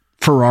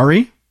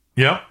 Ferrari.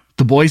 Yep.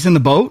 The Boys in the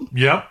Boat.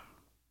 Yep.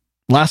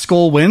 Last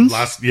Goal Wins.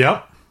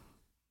 Yep.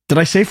 Did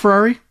I say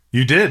Ferrari?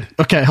 You did.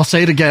 Okay, I'll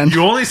say it again.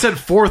 You only said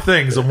 4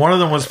 things, and one of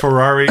them was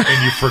Ferrari, and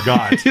you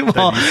forgot.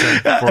 Well, that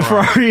you said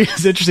Ferrari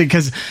is interesting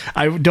because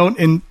I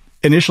don't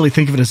initially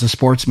think of it as a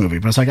sports movie,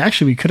 but it's like,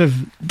 actually, we could have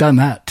done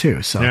that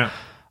too. So yeah.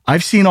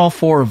 I've seen all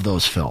 4 of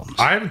those films.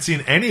 I haven't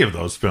seen any of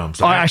those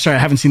films. Actually, I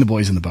haven't seen The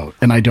Boys in the Boat,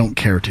 and I don't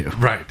care to.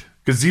 Right,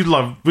 because you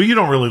don't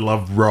really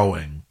love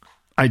rowing.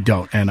 I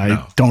don't, and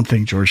I don't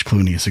think George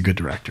Clooney is a good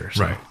director.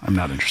 So right. I'm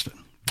not interested.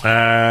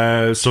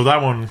 So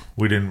that one,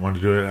 we didn't want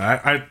to do it.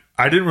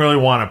 I didn't really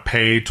want to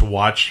pay to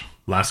watch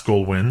Last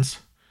Goal Wins.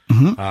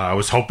 Mm-hmm. I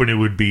was hoping it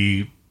would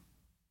be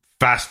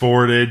fast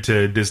forwarded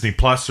to Disney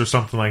Plus or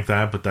something like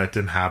that, but that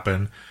didn't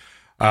happen.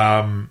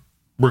 We're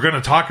going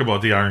to talk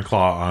about the Iron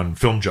Claw on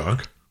Film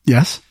Junk.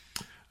 Yes.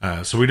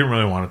 So we didn't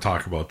really want to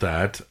talk about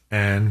that.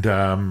 And,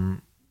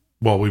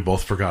 we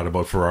both forgot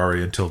about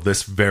Ferrari until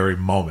this very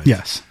moment.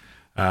 Yes.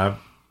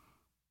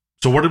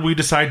 So what did we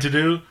decide to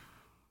do?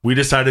 We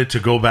decided to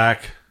go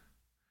back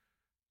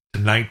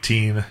to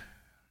 1999.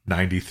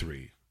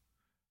 1993.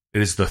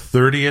 It is the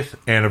 30th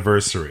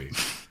anniversary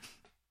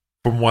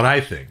from what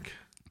I think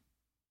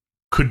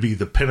could be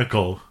the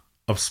pinnacle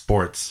of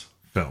sports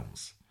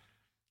films.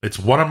 It's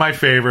one of my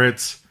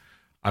favorites.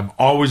 I'm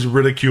always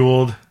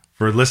ridiculed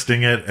for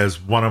listing it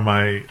as one of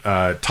my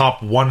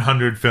top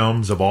 100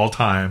 films of all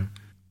time.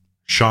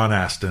 Sean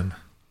Astin,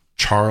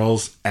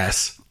 Charles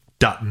S.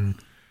 Dutton.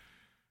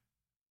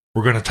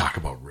 We're going to talk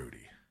about Rudy.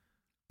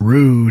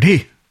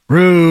 Rudy.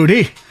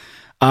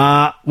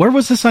 Where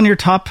was this on your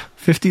top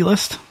 50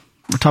 list?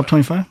 Or top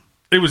 25?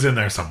 It was in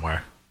there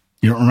somewhere.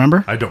 You don't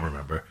remember? I don't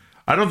remember.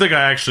 I don't think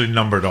I actually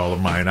numbered all of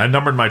mine. I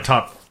numbered my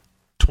top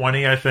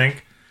 20, I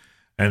think,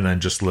 and then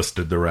just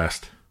listed the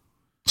rest.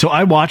 So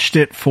I watched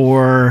it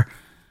for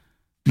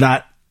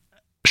that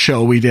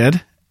show we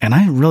did, and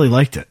I really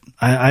liked it.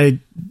 I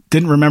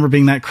didn't remember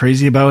being that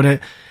crazy about it,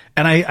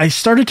 and I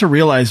started to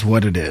realize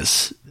what it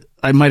is.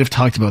 I might have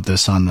talked about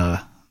this on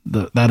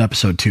that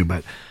episode too,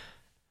 but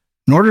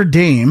Notre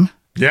Dame.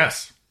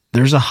 Yes.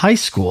 There's a high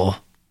school.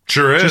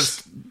 Sure is.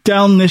 Just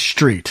down this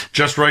street.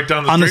 Just right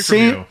down the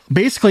street from you.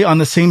 Basically on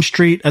the same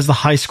street as the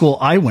high school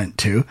I went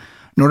to.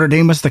 Notre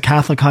Dame was the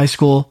Catholic high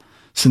school.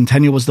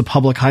 Centennial was the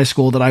public high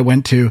school that I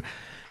went to.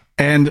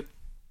 And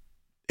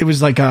it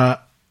was like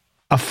a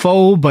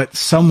faux but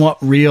somewhat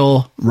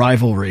real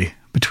rivalry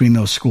between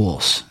those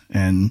schools.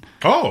 And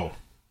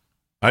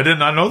I did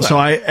not know that. So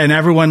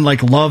everyone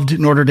like loved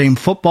Notre Dame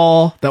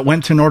football that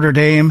went to Notre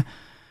Dame.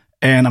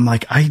 And I'm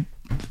like,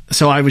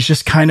 so I was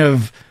just kind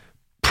of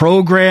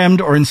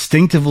programmed or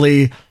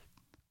instinctively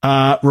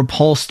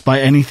repulsed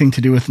by anything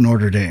to do with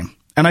Notre Dame.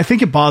 And I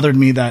think it bothered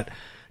me that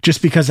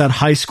just because that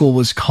high school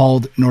was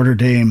called Notre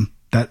Dame,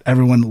 that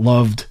everyone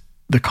loved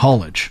the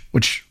college,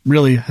 which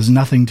really has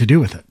nothing to do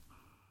with it.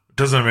 It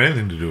doesn't have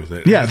anything to do with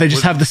it. Yeah, they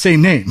just have the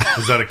same name.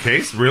 Was that a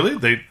case?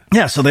 Really?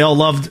 Yeah, so they all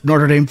loved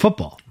Notre Dame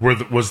football.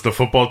 Was the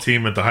football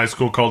team at the high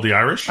school called the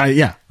Irish?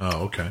 Yeah.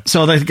 Oh, okay.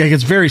 So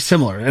it's very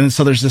similar. And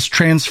so there's this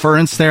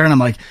transference there, and I'm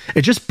like,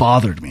 it just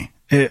bothered me.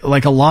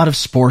 Like a lot of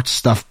sports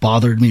stuff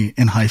bothered me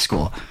in high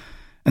school.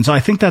 And so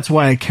I think that's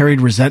why I carried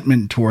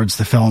resentment towards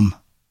the film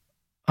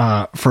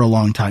for a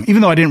long time,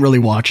 even though I didn't really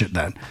watch it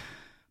then.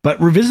 But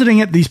revisiting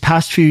it these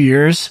past few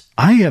years,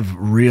 I have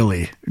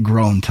really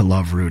grown to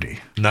love Rudy.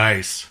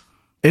 Nice.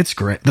 It's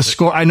great. The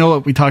score, I know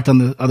we talked on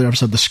the other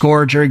episode, the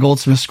score, Jerry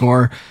Goldsmith's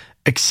score,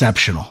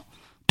 exceptional.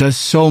 Does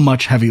so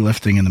much heavy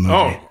lifting in the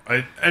movie.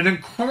 An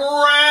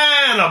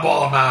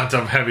incredible amount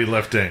of heavy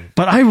lifting.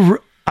 But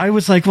I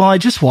was like, well, I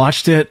just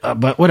watched it,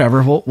 but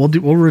whatever.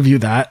 We'll review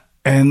that.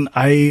 And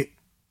I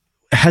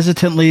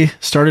hesitantly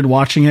started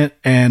watching it,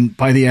 and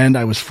by the end,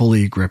 I was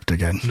fully gripped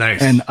again.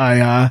 Nice. And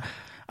I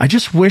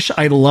just wish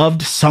I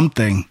loved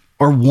something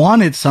or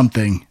wanted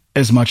something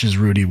as much as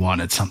Rudy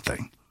wanted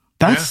something.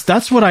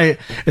 That's what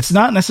it's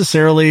not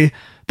necessarily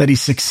that he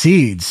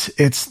succeeds.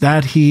 It's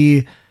that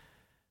he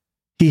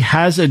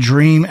has a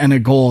dream and a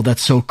goal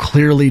that's so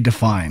clearly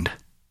defined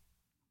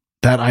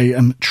that I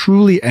am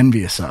truly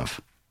envious of.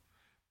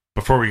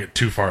 Before we get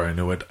too far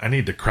into it, I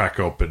need to crack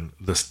open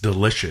this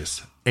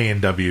delicious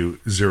A&W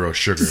Zero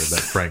Sugar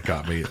that Frank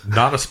got me.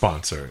 Not a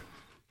sponsor,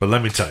 but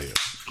let me tell you.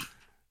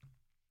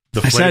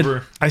 The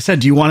flavor. I said,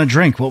 do you want a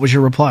drink? What was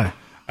your reply?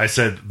 I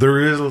said, there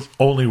is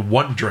only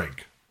one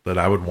drink that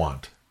I would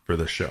want for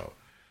this show.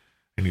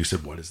 And you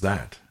said, what is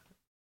that?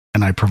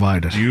 And I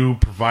provided. You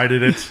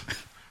provided it.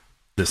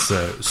 This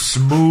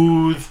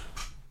smooth,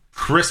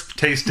 crisp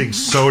tasting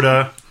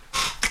soda.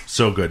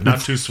 So good.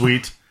 Not too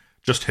sweet.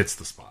 Just hits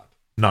the spot.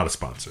 Not a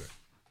sponsor.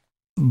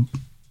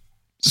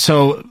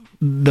 So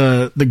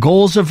the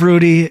goals of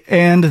Rudy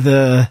and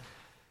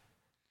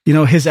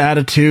his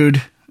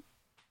attitude,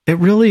 it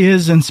really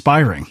is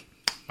inspiring.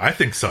 I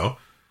think so.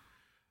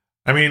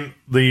 I mean,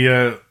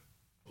 the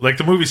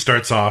movie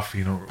starts off,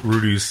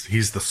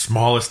 he's the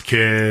smallest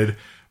kid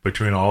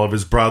between all of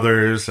his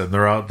brothers, and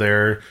they're out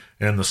there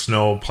in the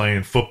snow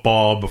playing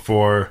football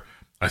before,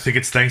 I think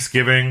it's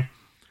Thanksgiving,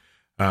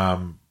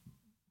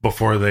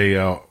 before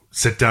they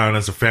sit down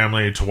as a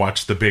family to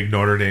watch the big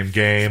Notre Dame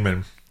game,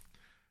 and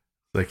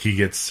like he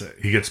gets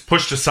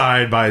pushed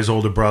aside by his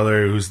older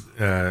brother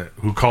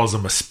who calls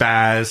him a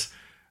spaz,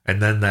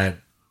 and then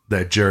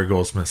that Jerry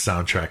Goldsmith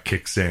soundtrack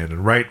kicks in,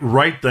 and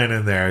right then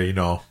and there,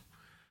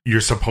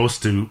 you're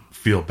supposed to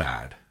feel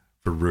bad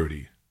for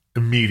Rudy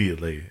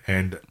immediately,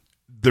 and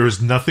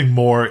there's nothing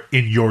more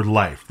in your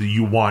life that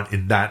you want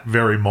in that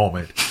very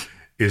moment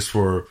is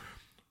for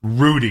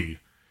Rudy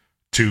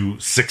to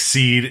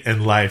succeed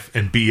in life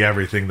and be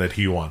everything that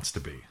he wants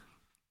to be.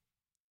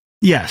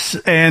 Yes,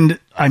 and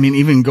I mean,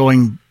 even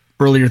going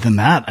earlier than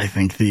that, I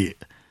think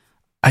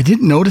I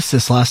didn't notice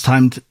this last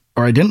time,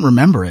 or I didn't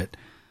remember it.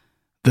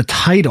 The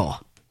title,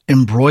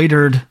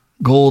 embroidered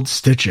gold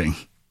stitching.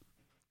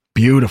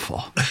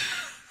 Beautiful.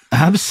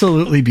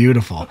 Absolutely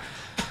beautiful.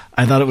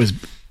 I thought it was,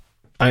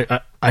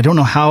 I don't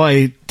know how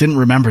I didn't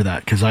remember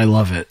that, because I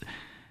love it.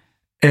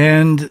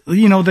 And,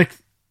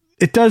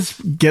 it does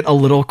get a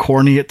little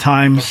corny at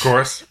times. Of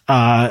course.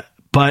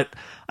 But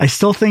I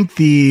still think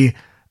the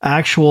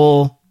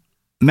actual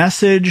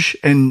message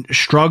and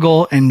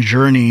struggle and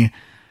journey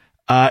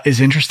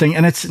is interesting,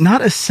 and it's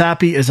not as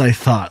sappy as I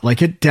thought.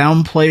 Like, it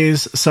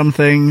downplays some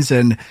things,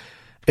 and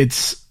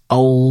it's a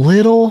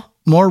little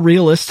more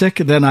realistic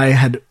than I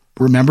had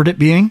remembered it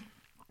being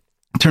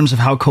in terms of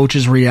how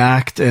coaches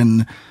react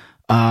and,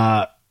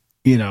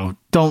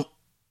 don't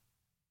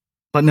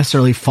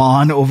necessarily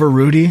fawn over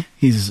Rudy.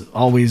 He's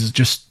always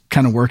just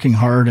kind of working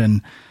hard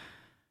and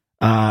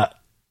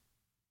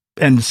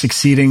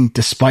succeeding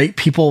despite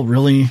people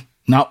really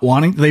not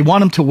wanting. They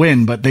want him to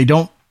win, but I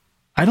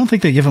don't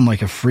think they give him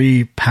like a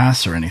free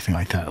pass or anything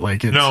like that.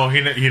 Like, no,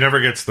 he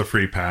never gets the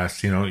free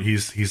pass.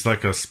 He's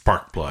like a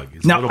spark plug.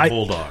 He's a little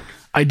bulldog.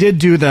 I did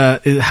do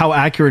the how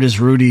accurate is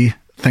Rudy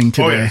thing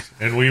today. Oh, yes.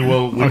 And we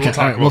will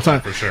talk about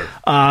that for sure.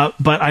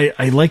 But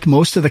I like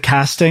most of the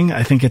casting.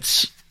 I think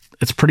it's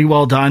pretty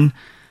well done.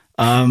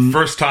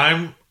 First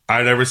time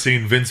I'd ever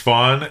seen Vince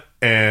Vaughn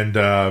and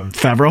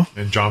Favreau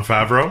and Jon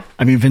Favreau.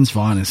 I mean, Vince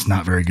Vaughn is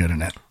not very good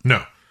in it.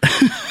 No.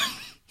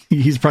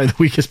 He's probably the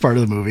weakest part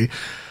of the movie.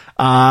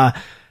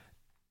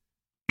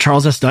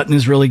 Charles S. Dutton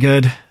is really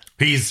good.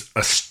 He's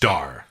a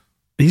star.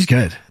 He's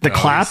good. The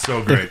clap,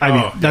 so great.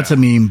 That's a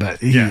meme, but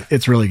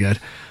it's really good.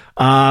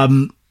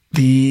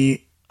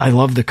 I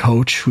love the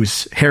coach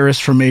who's Harris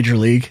from Major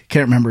League.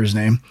 Can't remember his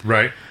name.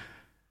 Right.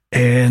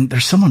 And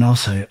there's someone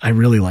else I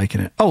really like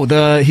in it. Oh,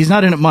 he's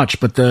not in it much,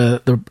 but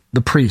the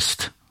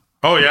priest.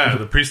 Oh yeah,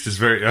 the priest is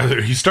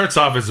very. He starts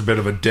off as a bit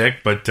of a dick,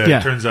 but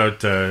it turns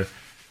out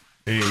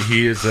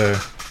he is a.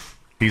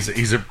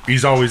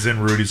 He's always in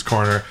Rudy's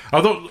corner.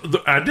 Although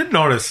I did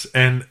notice,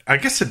 and I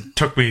guess it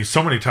took me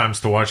so many times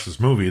to watch this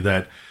movie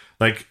that,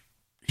 like,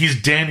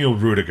 he's Daniel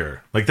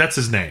Rudiger. Like, that's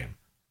his name.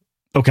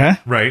 Okay.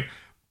 Right?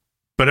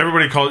 But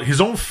his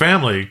own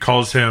family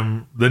calls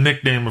him the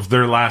nickname of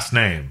their last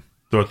name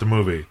throughout the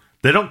movie.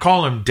 They don't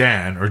call him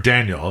Dan or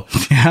Daniel.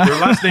 Yeah. Their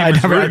last name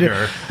is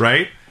Rudiger,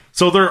 right?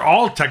 So they're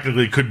all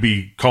technically could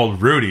be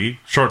called Rudy,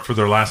 short for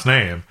their last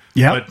name.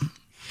 Yeah. But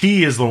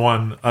he is the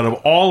one out of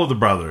all of the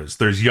brothers.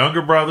 There's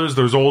younger brothers,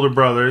 there's older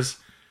brothers,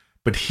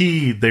 but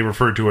they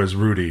refer to as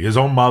Rudy. His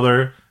own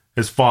mother,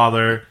 his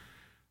father,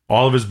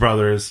 all of his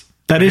brothers.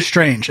 That is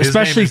strange,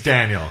 especially name is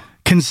Daniel.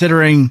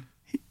 Considering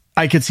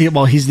I could see it.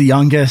 Well, he's the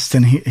youngest,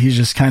 and he's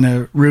just kind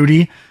of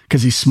Rudy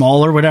because he's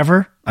small or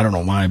whatever. I don't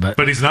know why,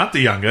 but he's not the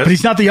youngest. But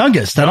he's not the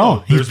youngest at all.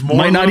 He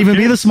might not even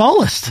be the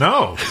smallest.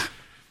 No.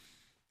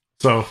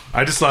 So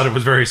I just thought it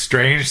was very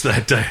strange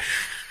that.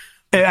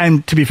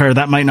 And to be fair,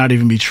 that might not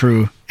even be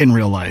true in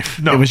real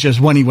life. No. It was just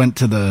when he went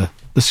to the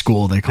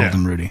school, they called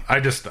him Rudy.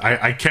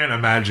 I can't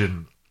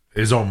imagine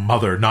his own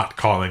mother not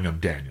calling him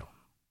Daniel.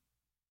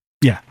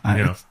 Yeah.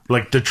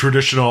 Like the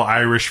traditional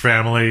Irish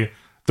family,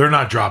 they're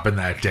not dropping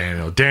that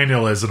Daniel.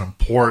 Daniel is an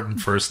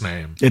important first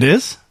name. It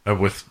is?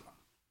 With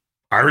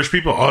Irish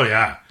people? Oh,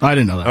 yeah. I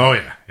didn't know that. Oh,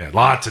 yeah. Yeah,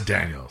 lots of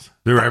Daniels.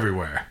 They're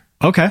everywhere.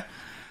 Okay.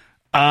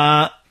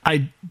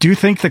 I do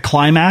think the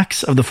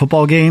climax of the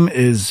football game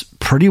is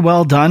pretty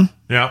well done.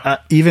 Yeah.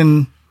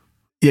 Even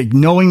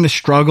knowing the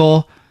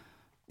struggle,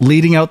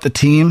 leading out the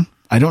team.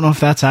 I don't know if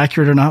that's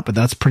accurate or not, but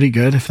that's pretty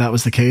good if that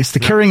was the case. The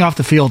carrying off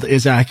the field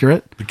is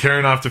accurate. The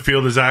carrying off the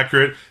field is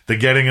accurate. The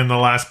getting in the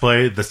last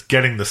play,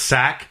 getting the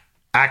sack,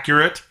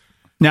 accurate.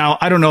 Now,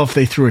 I don't know if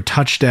they threw a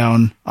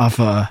touchdown off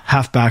a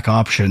halfback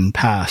option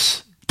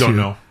pass. Don't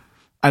know.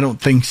 I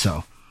don't think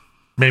so.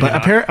 Maybe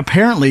but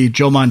apparently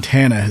Joe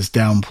Montana has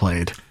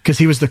downplayed because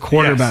he was the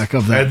quarterback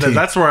of that team.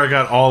 That's where I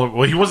got all of...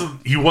 Well, he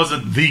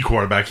wasn't the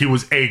quarterback. He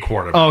was a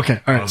quarterback. Oh,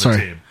 okay. All right. Sorry.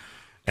 Team.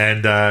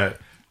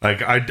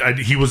 And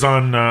he was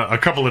on a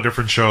couple of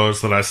different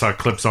shows that I saw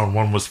clips on.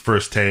 One was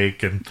First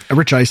Take. And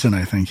Rich Eisen,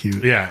 I think.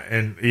 Yeah.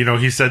 And,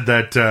 he said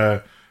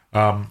that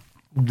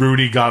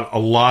Rudy got a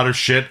lot of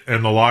shit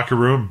in the locker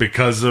room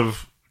because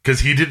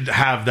he didn't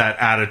have that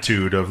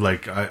attitude of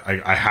like,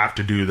 I have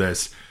to do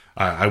this.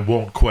 I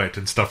won't quit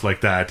and stuff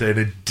like that. And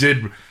it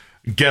did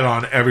get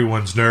on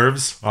everyone's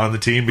nerves on the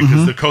team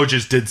because the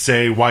coaches did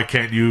say, why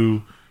can't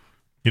you,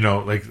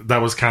 like that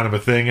was kind of a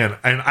thing. And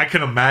I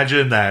can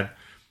imagine that,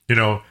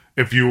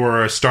 if you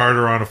were a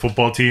starter on a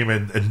football team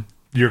and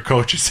your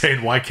coach is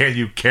saying, why can't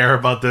you care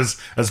about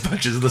this as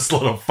much as this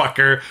little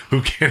fucker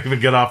who can't even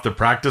get off the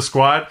practice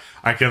squad?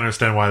 I can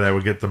understand why that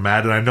would get them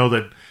mad. And I know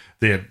that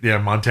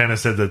Montana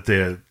said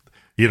that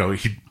he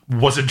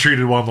wasn't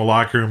treated well in the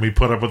locker room. He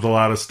put up with a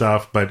lot of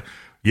stuff, but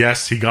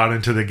yes, he got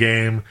into the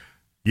game.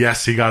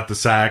 Yes, he got the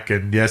sack,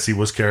 and yes, he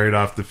was carried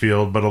off the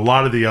field. But a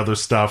lot of the other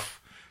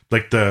stuff,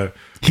 like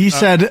he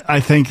said, I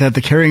think that the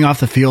carrying off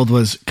the field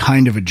was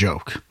kind of a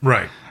joke,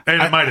 right?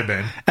 And it might have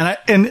been,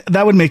 and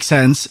that would make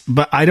sense.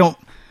 But I don't.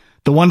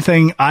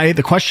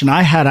 The question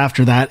I had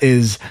after that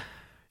is,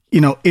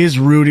 is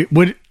Rudy?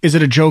 Is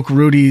it a joke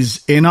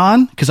Rudy's in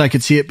on? Because I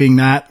could see it being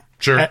that.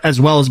 Sure. As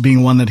well as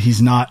being one that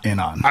he's not in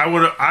on.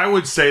 I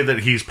would say that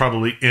he's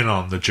probably in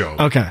on the joke.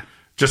 Okay.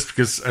 Just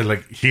because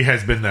he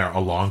has been there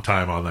a long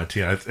time on that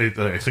team. I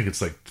think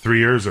it's like 3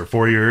 years or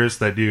 4 years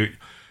that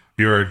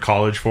you're in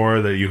college for,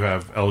 that you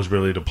have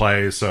eligibility to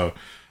play. So,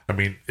 I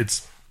mean,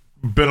 it's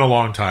been a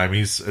long time.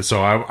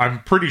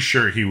 I'm pretty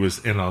sure he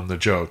was in on the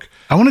joke.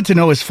 I wanted to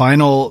know his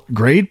final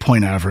grade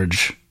point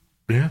average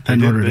Yeah, they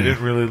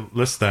didn't really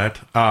list that.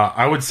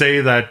 I would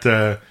say that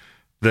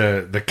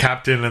the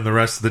captain and the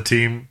rest of the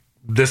team,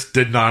 this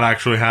did not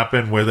actually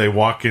happen, where they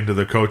walk into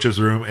the coach's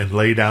room and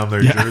lay down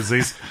their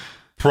jerseys.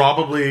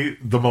 Probably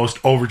the most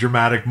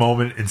overdramatic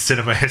moment in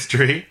cinema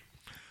history.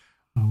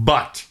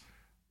 But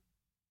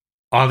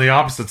on the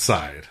opposite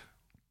side,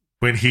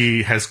 when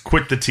he has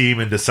quit the team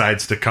and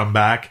decides to come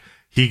back,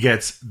 he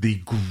gets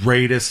the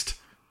greatest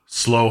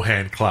slow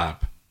hand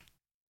clap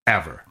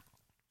ever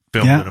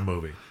filmed in a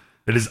movie.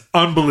 It is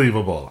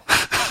unbelievable.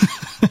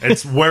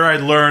 It's where I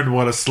learned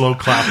what a slow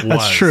clap was.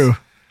 That's true.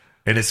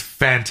 And it's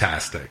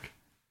fantastic.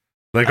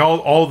 Like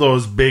all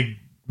those big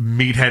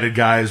meat-headed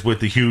guys with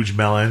the huge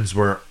melons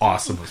were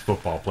awesome as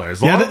football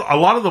players. A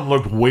lot of them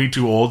looked way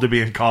too old to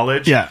be in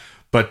college. Yeah.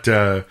 But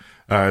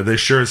they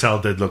sure as hell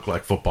did look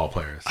like football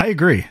players. I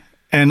agree.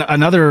 And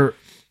another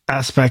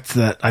aspect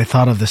that I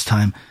thought of this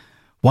time,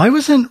 why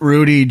wasn't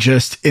Rudy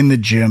just in the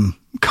gym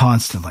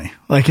constantly?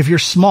 Like, if you're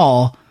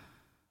small,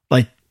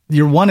 like,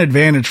 your one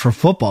advantage for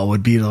football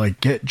would be to, like,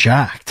 get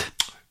jacked.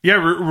 Yeah,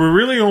 we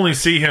really only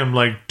see him,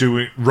 like,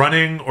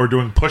 running or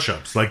doing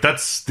push-ups. Like,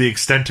 that's the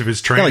extent of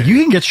his training. Yeah, like,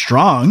 you can get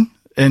strong,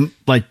 and,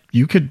 like,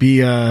 you could be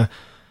a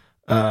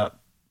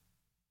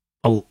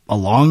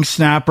long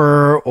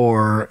snapper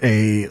or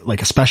a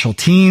special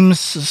teams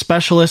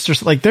specialist or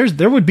something. Like,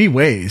 there would be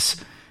ways.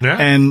 Yeah.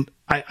 And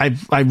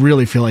I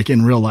really feel like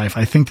in real life,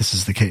 I think this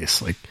is the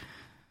case. Like,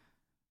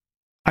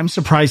 I'm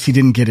surprised he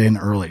didn't get in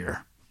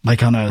earlier,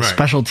 like on a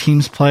special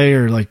teams play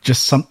or like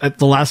just at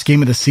the last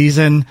game of the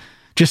season.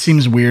 Just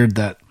seems weird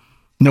that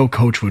no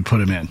coach would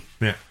put him in.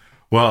 Yeah.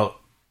 Well,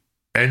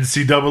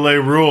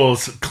 NCAA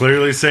rules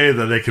clearly say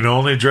that they can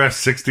only dress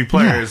 60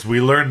 players. Yeah.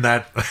 We learned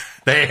that.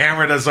 They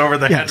hammered us over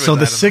the head. So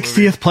the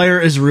 60th player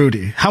is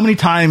Rudy. How many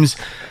times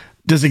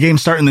does the game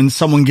start and then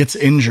someone gets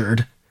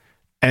injured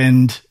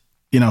and,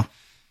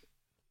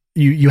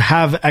 you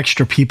have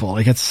extra people?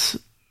 Like,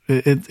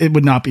 it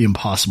would not be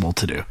impossible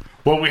to do.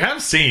 Well, we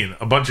have seen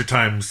a bunch of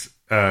times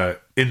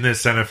in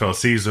this NFL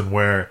season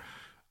where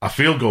a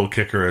field goal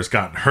kicker has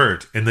gotten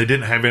hurt and they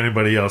didn't have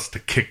anybody else to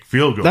kick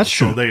field goals. That's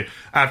true. So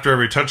after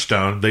every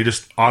touchdown, they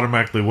just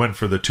automatically went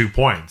for the 2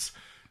 points.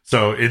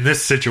 So in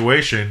this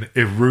situation,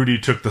 if Rudy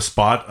took the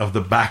spot of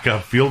the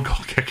backup field goal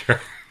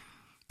kicker.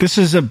 This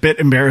is a bit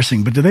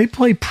embarrassing, but do they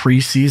play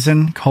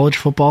preseason college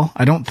football?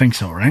 I don't think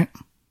so, right?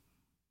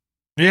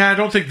 Yeah, I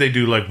don't think they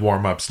do like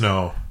warm-ups,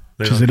 no.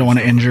 Because they don't want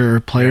to injure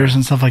players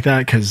and stuff like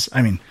that. Because,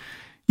 I mean,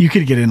 you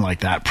could get in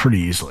like that pretty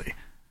easily.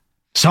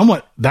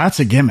 That's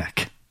a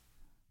gimmick.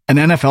 An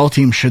NFL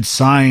team should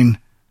sign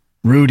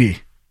Rudy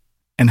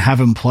and have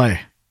him play.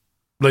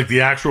 Like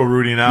the actual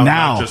Rudy now,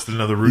 not just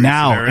another Rudy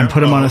scenario? And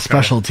put him on a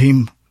special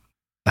team.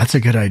 That's a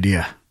good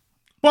idea.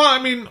 Well,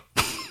 I mean,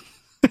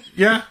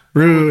 yeah.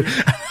 Rudy.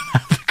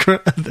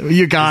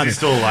 You got it. Is he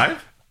still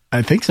alive?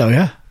 I think so,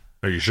 yeah.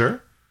 Are you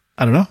sure?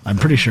 I don't know. I'm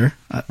pretty sure.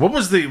 What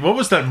was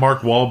that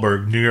Mark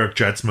Wahlberg New York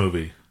Jets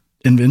movie?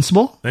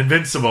 Invincible?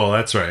 Invincible,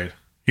 that's right.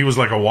 He was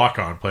like a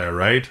walk-on player,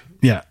 right?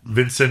 Yeah.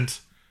 Vincent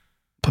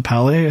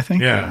Papale, I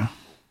think. Yeah.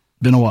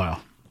 Been a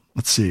while.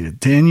 Let's see.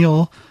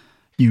 Daniel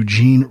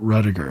Eugene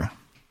Rudiger.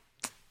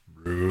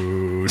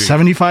 Rudy.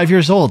 75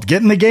 years old.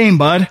 Get in the game,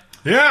 bud.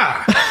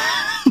 Yeah.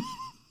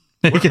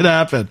 Make it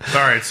happen.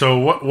 All right. So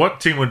what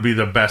team would be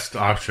the best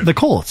option? The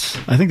Colts.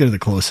 I think they're the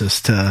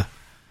closest to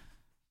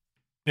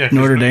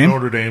Notre Dame.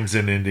 Notre Dame's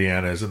in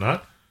Indiana, is it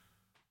not?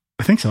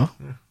 I think so.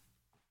 Yeah.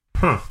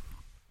 Huh.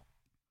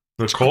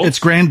 The Colts? It's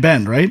Grand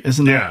Bend, right?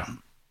 Isn't it? Yeah.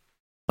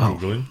 Oh,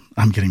 Googling.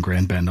 I'm getting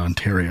Grand Bend,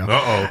 Ontario.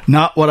 Uh-oh.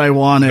 Not what I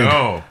wanted.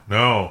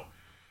 No.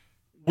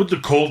 Would the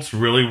Colts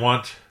really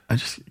want... I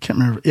just can't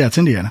remember. Yeah, it's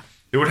Indiana.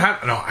 It would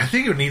have... No, I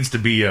think it needs to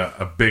be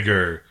a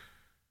bigger...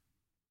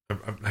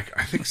 Like,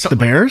 I think something...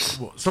 The Bears?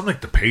 Something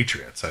like the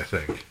Patriots, I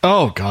think.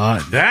 Oh,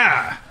 God.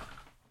 Yeah.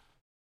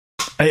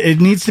 It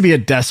needs to be a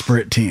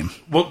desperate team.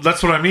 Well,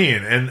 that's what I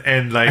mean.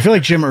 And like... I feel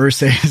like Jim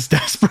Irsay is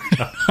desperate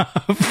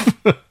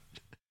enough.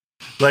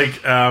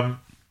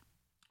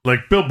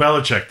 Like Bill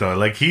Belichick, though,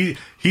 like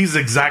he's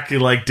exactly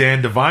like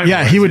Dan Devine.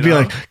 Yeah, he would be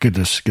like, get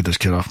this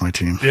kid off my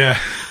team. Yeah,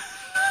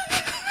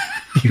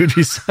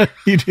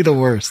 he'd be the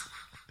worst.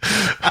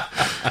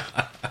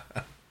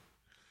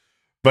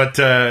 But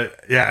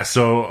yeah,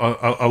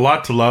 so a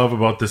lot to love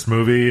about this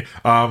movie.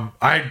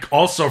 I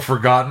also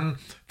forgotten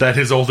that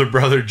his older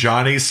brother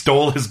Johnny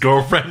stole his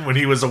girlfriend when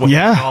he was away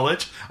in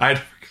college.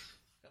 I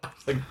was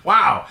like,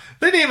 wow,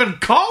 they didn't even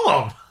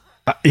call him.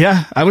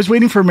 Yeah, I was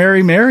waiting for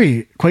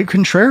Mary, quite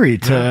contrary,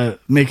 to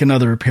make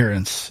another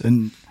appearance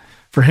and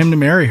for him to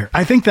marry her.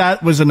 I think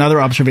that was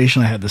another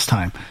observation I had this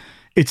time.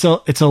 It's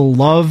a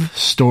love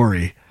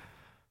story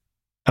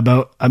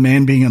about a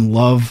man being in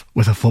love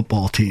with a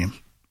football team.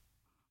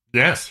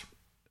 Yes.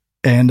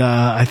 And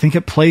I think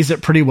it plays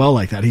it pretty well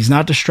like that. He's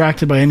not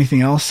distracted by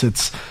anything else.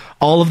 It's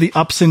all of the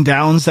ups and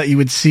downs that you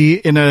would see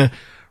in a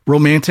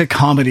romantic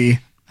comedy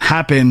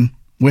happen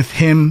with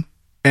him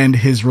and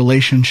his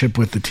relationship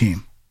with the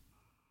team.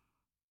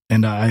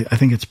 And I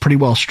think it's pretty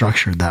well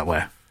structured that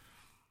way.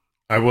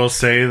 I will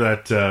say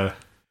that there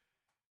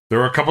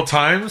were a couple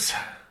times,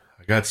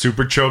 I got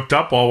super choked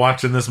up while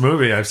watching this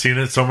movie. I've seen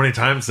it so many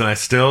times, and I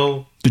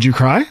still... Did you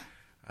cry?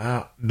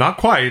 Not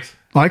quite.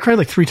 Well, I cried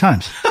like 3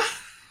 times.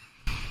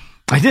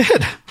 I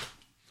did.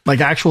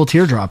 Like actual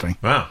tear dropping.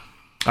 Wow.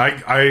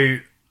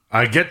 I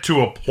get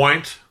to a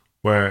point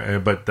where,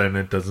 but then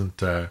it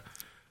doesn't...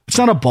 It's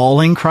not a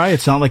bawling cry.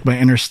 It's not like my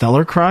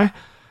Interstellar cry,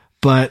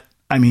 but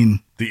I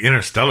mean... The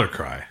Interstellar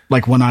cry.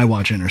 Like when I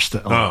watch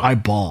Interstellar, I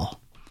bawl.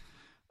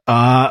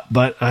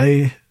 But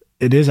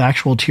it is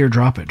actual tear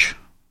droppage.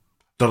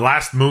 The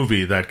last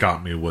movie that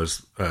got me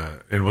was,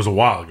 it was a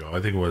while ago. I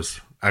think it was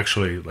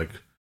actually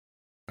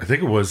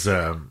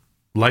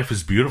Life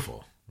is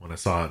Beautiful when I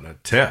saw it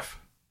at TIFF.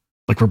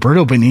 Like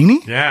Roberto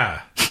Benigni?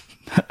 Yeah.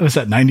 Was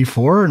that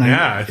 94?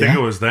 Yeah, I think it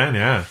was then,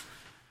 yeah.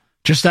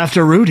 Just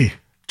after Rudy.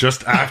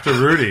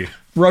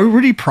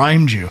 Rudy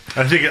primed you.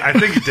 I think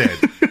it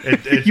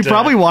did. You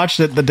probably watched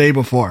it the day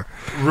before.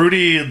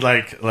 Rudy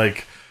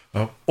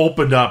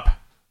opened up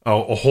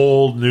a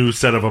whole new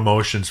set of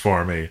emotions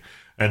for me.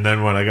 And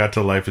then when I got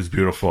to Life is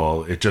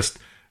Beautiful, it just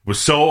was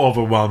so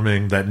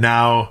overwhelming that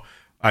now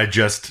I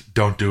just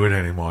don't do it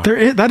anymore.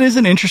 That is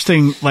an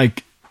interesting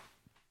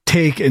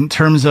take in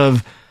terms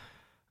of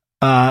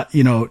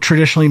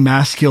traditionally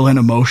masculine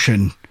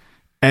emotion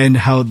and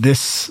how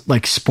this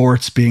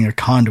sports being a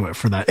conduit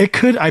for that.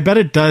 I bet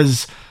it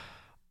does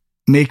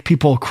make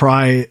people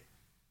cry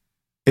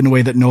in a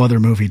way that no other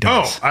movie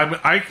does.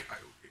 Oh,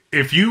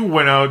 if you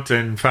went out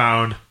and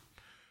found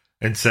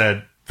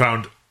 10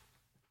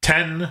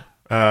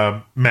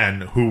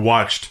 men who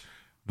watched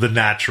The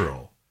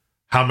Natural,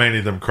 how many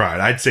of them cried?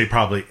 I'd say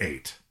probably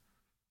 8.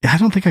 Yeah, I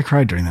don't think I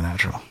cried during The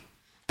Natural,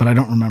 but I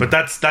don't remember.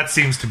 But that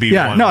seems to be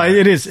one. No,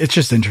 it is. It's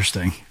just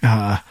interesting.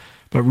 But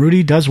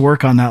Rudy does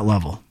work on that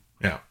level.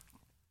 Yeah.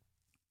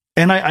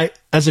 And I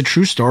as a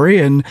true story,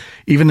 and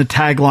even the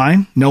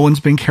tagline, no one's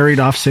been carried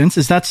off since.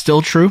 Is that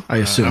still true? I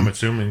assume. I'm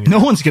assuming. No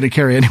one's going to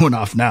carry anyone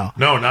off now.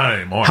 No, not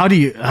anymore. How do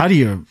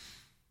you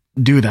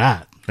do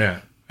that?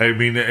 Yeah. I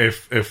mean,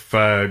 if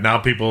now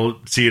people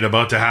see it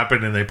about to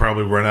happen, and they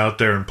probably run out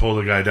there and pull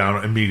the guy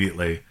down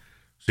immediately,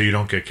 so you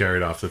don't get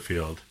carried off the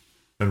field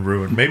and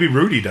ruined. Maybe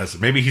Rudy does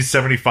it. Maybe he's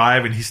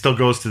 75 and he still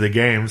goes to the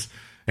games,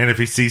 and if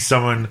he sees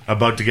someone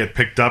about to get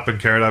picked up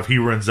and carried off, he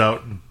runs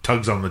out and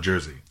tugs on the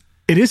jersey.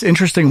 It is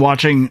interesting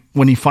watching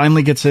when he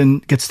finally gets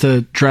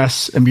to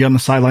dress and be on the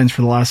sidelines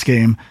for the last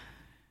game.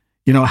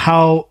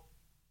 How,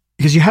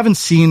 because you haven't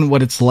seen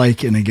what it's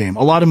like in a game.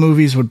 A lot of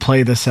movies would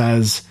play this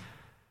as,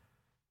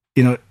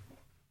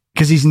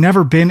 because he's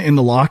never been in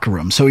the locker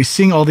room. So he's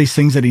seeing all these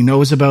things that he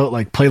knows about,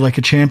 like play like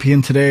a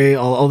champion today,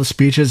 all the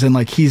speeches, and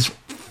he's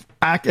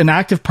an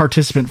active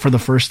participant for the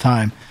first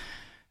time.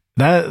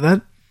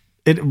 That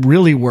it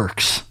really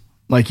works.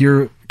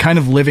 You're kind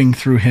of living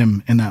through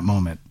him in that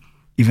moment.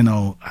 Even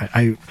though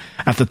I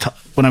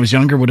when I was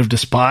younger would have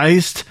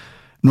despised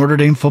Notre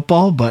Dame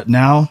football, but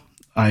now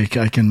I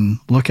can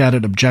look at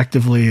it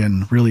objectively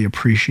and really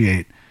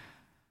appreciate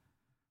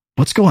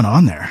what's going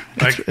on there.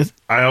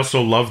 I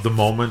also love the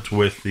moment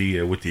with the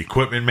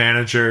equipment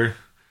manager,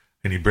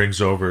 and he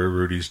brings over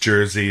Rudy's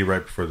jersey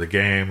right before the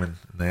game, and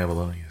they have a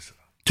little.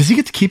 Does he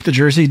get to keep the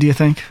jersey? Do you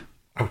think?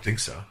 I would think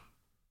so.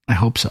 I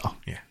hope so.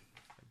 Yeah,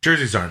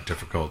 jerseys aren't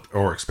difficult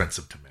or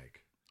expensive to make.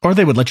 Or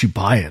they would let you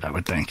buy it, I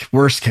would think.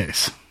 Worst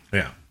case.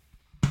 Yeah.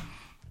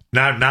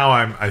 Now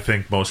I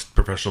think most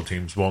professional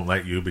teams won't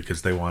let you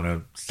because they want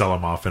to sell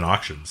them off in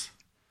auctions.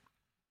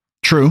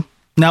 True.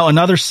 Now,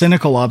 another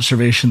cynical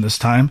observation this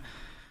time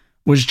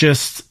was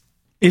just,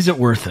 is it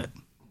worth it?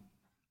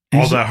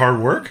 All that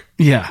hard work?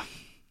 Yeah.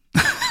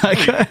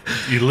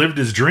 He lived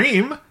his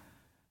dream.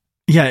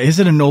 Yeah, is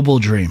it a noble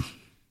dream?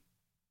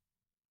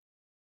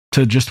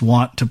 To just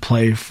want to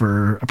play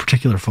for a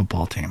particular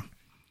football team?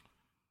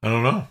 I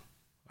don't know.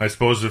 I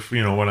suppose if,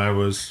 when I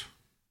was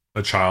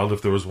a child,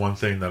 if there was one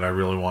thing that I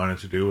really wanted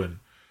to do, and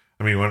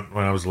I mean,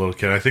 when I was a little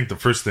kid, I think the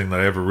first thing that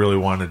I ever really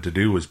wanted to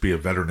do was be a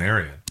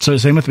veterinarian. So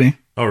same with me.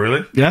 Oh,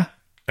 really? Yeah.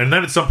 And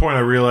then at some point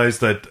I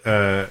realized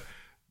that,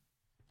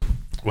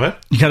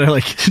 what? You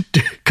gotta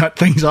cut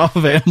things off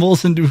of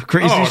animals and do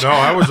crazy shit. No,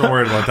 I wasn't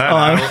worried about that.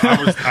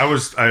 I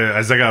was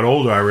as I got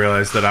older, I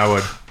realized that I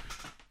would,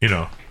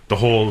 the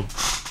whole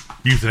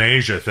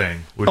euthanasia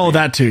thing.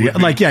 That too. You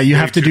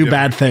have to do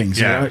bad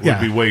things. Yeah, it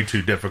would be way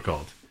too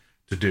difficult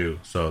to do.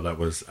 So that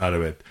was out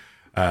of it.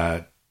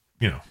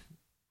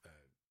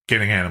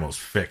 Getting animals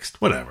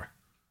fixed, whatever.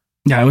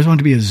 Yeah, I always wanted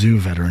to be a zoo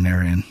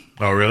veterinarian.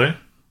 Oh, really?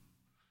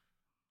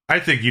 I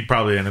think you'd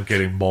probably end up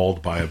getting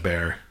mauled by a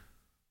bear.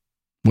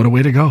 What a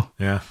way to go.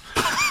 Yeah.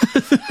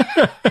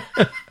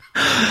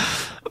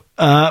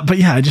 But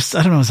yeah, I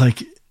don't know.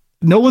 It's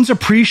no one's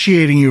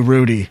appreciating you,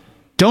 Rudy.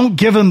 Don't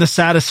give him the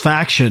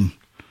satisfaction.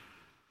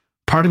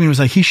 Part of me was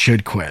he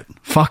should quit.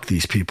 Fuck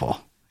these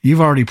people.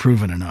 You've already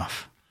proven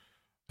enough.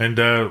 And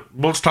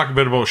let's talk a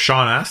bit about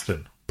Sean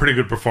Astin. Pretty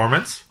good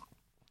performance.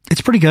 It's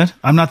pretty good.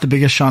 I'm not the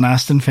biggest Sean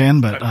Astin fan,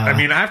 but... I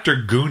mean, after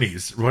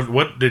Goonies,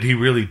 what did he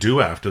really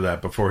do after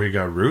that before he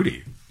got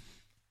Rudy?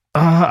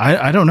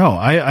 I don't know.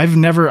 I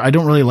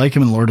don't really like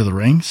him in Lord of the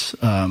Rings.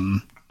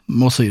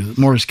 Mostly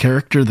more his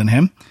character than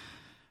him.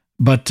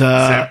 But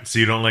so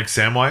you don't like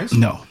Samwise?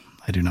 No,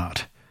 I do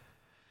not.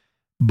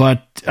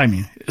 But I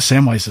mean,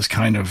 Samwise is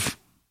kind of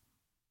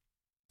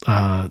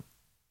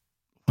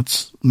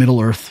what's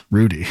Middle Earth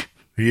Rudy?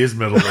 He is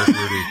Middle Earth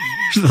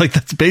Rudy. Like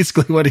that's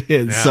basically what he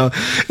is. Yeah. So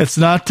it's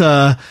not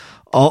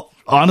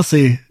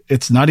honestly,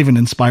 it's not even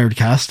inspired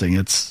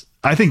casting.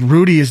 I think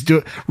Rudy is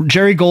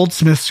Jerry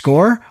Goldsmith's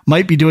score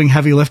might be doing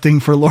heavy lifting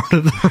for Lord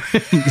of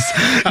the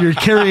Rings. You're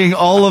carrying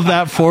all of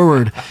that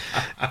forward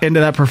into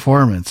that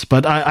performance.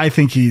 But I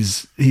think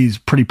he's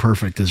pretty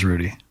perfect as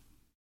Rudy.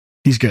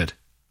 He's good.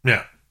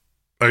 Yeah.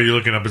 Are you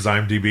looking up his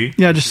IMDb?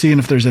 Yeah, just seeing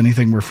if there's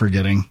anything we're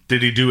forgetting.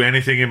 Did he do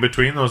anything in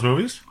between those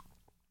movies?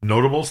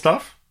 Notable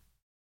stuff?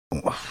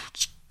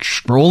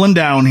 Scrolling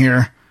down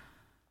here.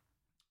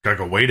 Gotta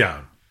go way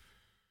down.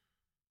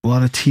 A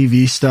lot of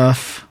TV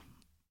stuff.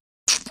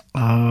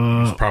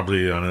 He's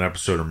probably on an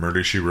episode of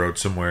Murder, She Wrote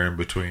somewhere in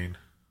between.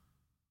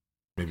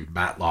 Maybe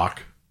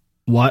Matlock.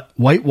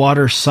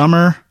 Whitewater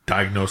Summer.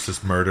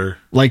 Diagnosis Murder.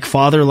 Like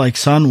Father, Like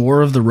Son,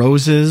 War of the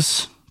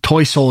Roses.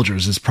 Toy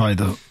Soldiers is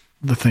probably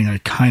the thing I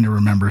kind of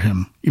remember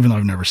him, even though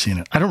I've never seen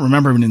it. I don't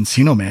remember him in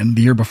Encino Man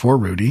the year before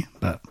Rudy,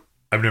 but...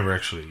 I've never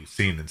actually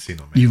seen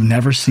Encino Man. You've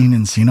never seen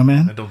Encino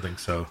Man? I don't think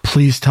so.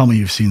 Please tell me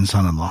you've seen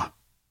Son-in-Law.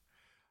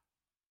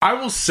 I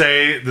will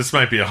say, this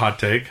might be a hot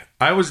take,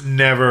 I was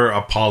never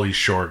a Pauly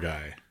Shore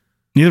guy.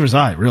 Neither was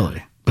I,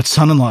 really. But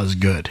Son-in-Law is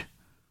good.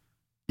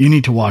 You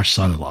need to watch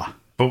Son-in-Law.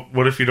 But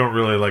what if you don't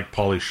really like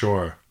Pauly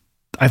Shore?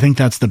 I think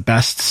that's the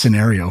best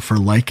scenario for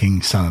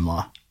liking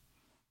Son-in-Law.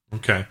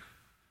 Okay.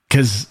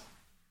 Because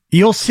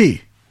you'll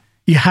see.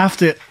 You have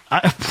to...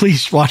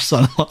 please watch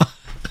Son-in-Law.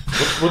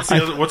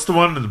 What's the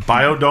one in the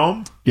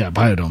Biodome? Yeah,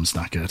 Biodome's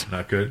not good.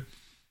 Not good.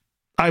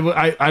 I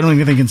don't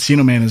even think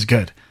Encino Man is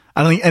good.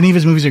 I don't think any of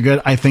his movies are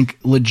good. I think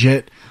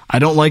legit. I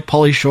don't like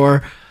Pauly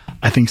Shore.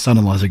 I think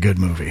Son-in-Law is a good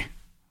movie,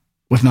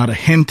 with not a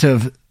hint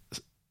of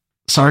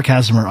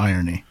sarcasm or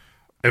irony.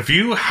 If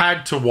you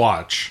had to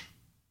watch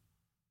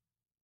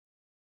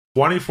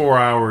 24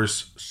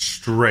 hours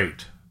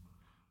straight,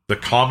 the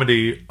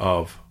comedy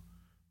of,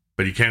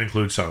 but you can't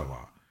include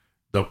Son-in-Law,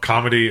 the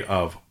comedy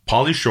of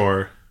Pauly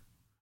Shore,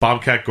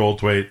 Bobcat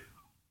Goldthwait,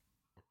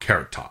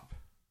 Carrot Top,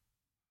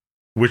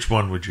 which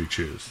one would you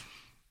choose?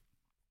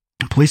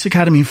 Police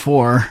Academy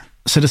 4,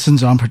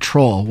 Citizens on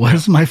Patrol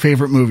was my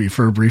favorite movie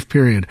for a brief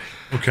period.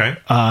 Okay.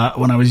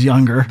 When I was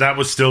younger. That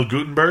was still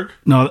Gutenberg?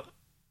 No,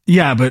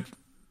 yeah, but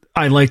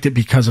I liked it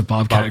because of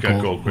Bobcat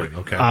Goldthwait.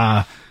 Okay.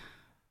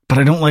 But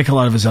I don't like a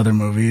lot of his other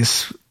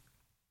movies.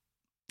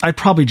 I'd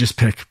probably just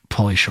pick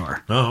Pauly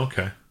Shore. Oh,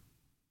 okay.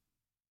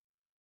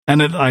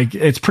 And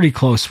it's pretty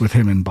close with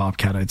him and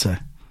Bobcat, I'd say.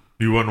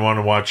 You wouldn't want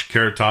to watch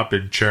Carrot Top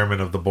and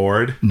Chairman of the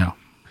Board? No.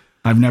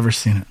 I've never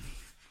seen it.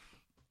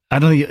 I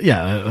don't think...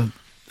 Yeah,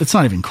 it's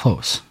not even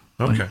close.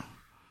 Okay. Like,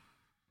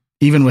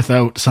 even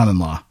without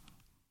Son-in-Law,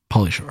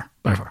 Pauly Shore,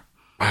 by far.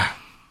 Wow.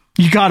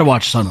 You got to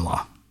watch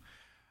Son-in-Law.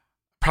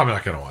 Probably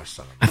not going to watch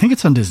Son-in-Law. I think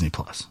it's on Disney+.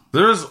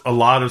 There's a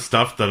lot of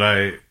stuff that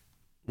I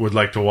would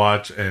like to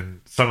watch,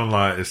 and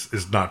Son-in-Law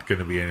is not going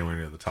to be anywhere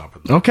near the top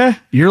of them. Okay.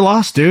 You're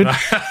lost, dude.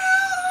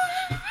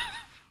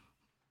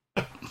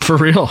 For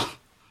real.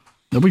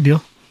 No big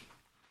deal.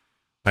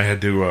 I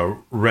had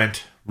to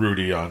rent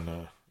Rudy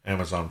on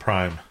Amazon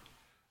Prime.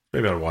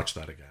 Maybe I'll watch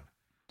that again.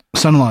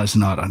 Son-in-Law is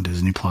not on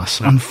Disney+,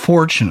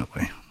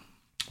 unfortunately.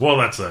 Well,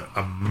 that's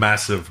a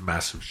massive,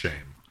 massive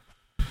shame.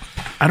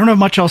 I don't have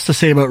much else to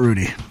say about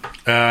Rudy.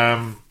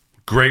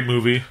 Great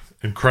movie.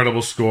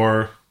 Incredible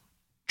score.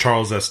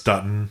 Charles S.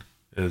 Dutton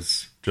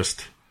is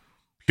just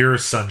pure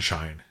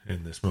sunshine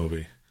in this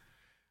movie.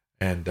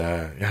 And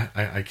yeah,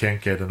 I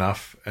can't get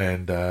enough.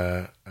 And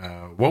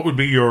what would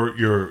be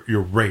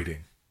your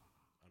rating?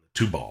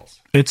 2 balls.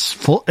 It's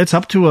full. It's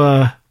up to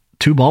a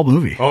 2-ball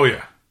movie. Oh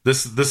yeah,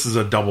 this is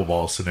a double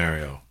ball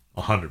scenario.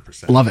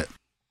 100%. Love it.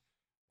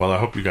 Well, I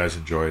hope you guys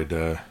enjoyed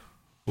a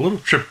little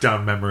trip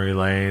down memory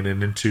lane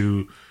and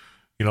into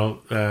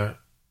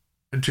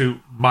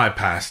my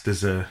past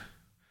as a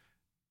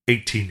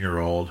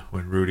 18-year-old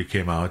when Rudy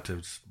came out. I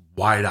was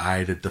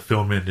wide-eyed at the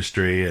film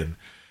industry, and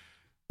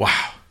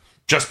wow.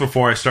 Just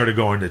before I started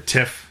going to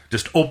TIFF,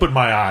 just opened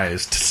my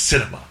eyes to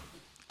cinema.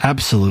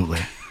 Absolutely.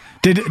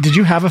 Did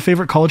you have a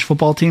favorite college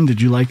football team? Did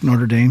you like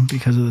Notre Dame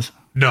because of this?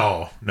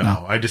 No.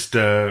 I just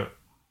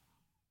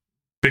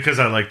because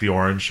I like the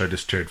orange, I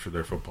just cheered for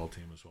their football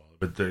team as well.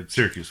 But the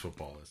Syracuse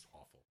football is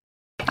awful.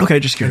 Okay,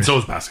 just curious. And so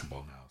is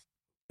basketball now.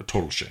 A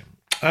total shame.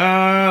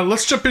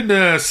 Let's jump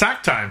into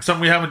sack time.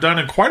 Something we haven't done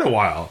in quite a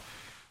while.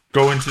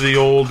 Go into the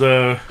old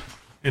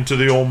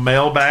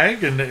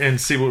mailbag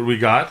and see what we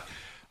got.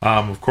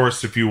 Of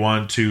course, if you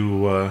want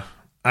to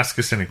ask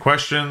us any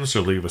questions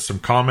or leave us some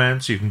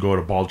comments, you can go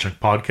to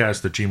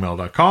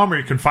balljunkpodcast@gmail.com, or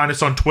you can find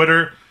us on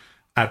Twitter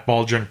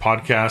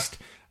 @balljunkpodcast.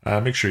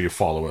 Make sure you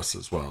follow us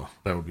as well.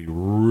 That would be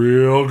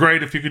real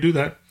great if you could do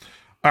that.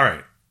 All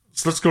right,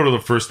 so let's go to the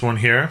first one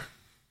here.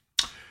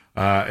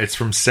 It's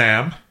from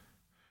Sam.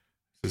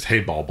 It says,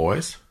 "Hey, ball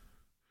boys.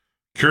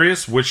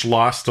 Curious which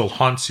loss still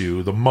haunts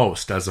you the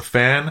most as a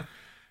fan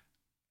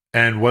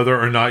and whether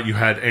or not you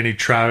had any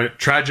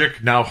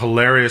tragic, now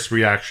hilarious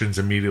reactions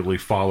immediately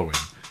following.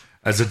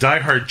 As a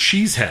diehard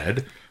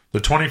cheesehead, the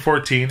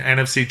 2014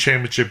 NFC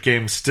Championship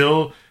game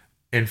still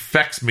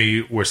infects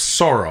me with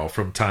sorrow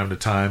from time to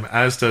time,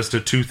 as does the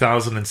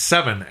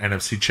 2007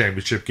 NFC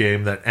Championship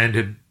game that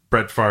ended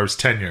Brett Favre's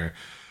tenure.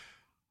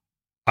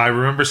 I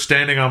remember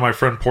standing on my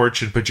front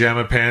porch in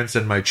pajama pants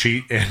and my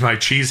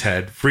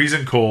cheesehead,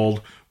 freezing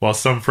cold, while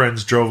some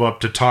friends drove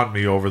up to taunt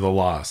me over the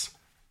loss.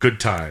 Good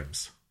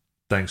times.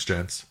 Thanks,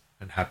 gents,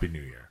 and Happy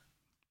New Year.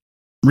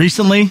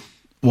 Recently,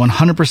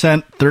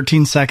 100%,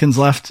 13 seconds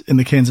left in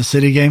the Kansas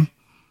City game.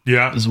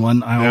 Yeah. Is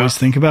one I always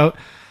think about,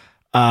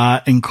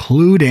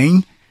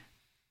 including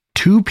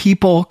 2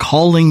 people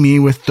calling me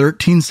with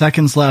 13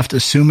 seconds left,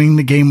 assuming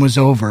the game was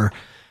over.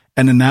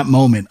 And in that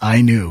moment,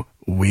 I knew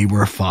we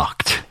were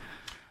fucked.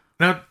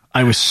 Now,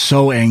 I was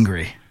so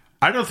angry.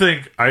 I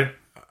think I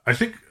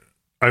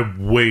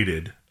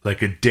waited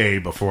like a day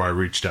before I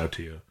reached out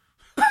to you.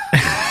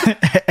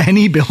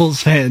 Any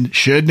Bills fan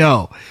should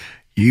know.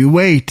 You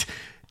wait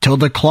till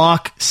the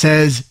clock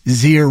says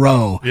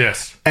 0.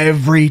 Yes.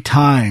 Every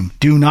time.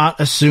 Do not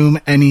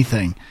assume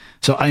anything.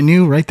 So I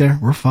knew right there,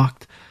 we're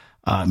fucked.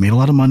 Made a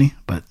lot of money,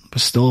 but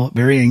was still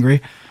very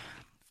angry.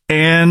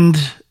 And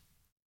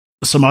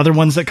some other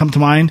ones that come to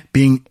mind,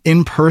 being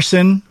in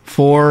person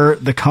for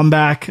the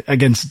comeback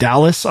against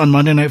Dallas on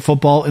Monday Night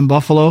Football in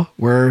Buffalo,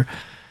 where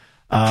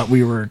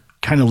we were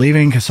kind of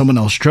leaving because someone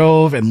else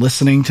drove, and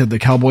listening to the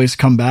Cowboys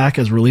come back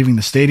as we're leaving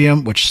the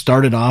stadium, which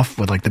started off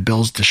with like the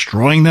Bills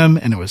destroying them,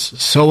 and it was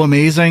so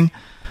amazing.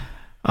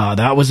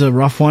 That was a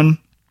rough one.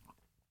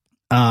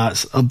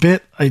 A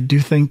bit, I do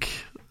think,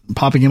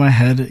 popping in my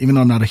head, even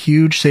though I'm not a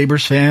huge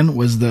Sabres fan,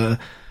 was the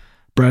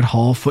Brett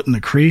Hall foot in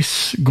the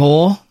crease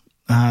goal.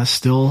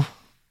 Still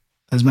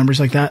as memories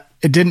like that.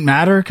 It didn't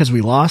matter because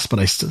we lost, but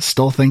I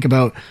still think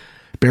about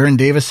Baron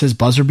Davis's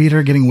buzzer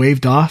beater getting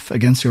waved off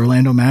against the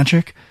Orlando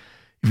Magic,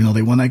 even though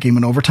they won that game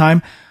in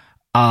overtime.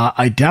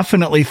 I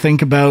definitely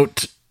think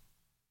about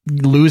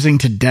losing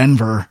to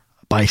Denver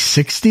by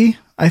 60,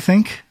 I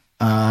think.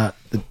 The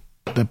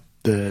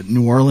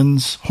New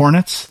Orleans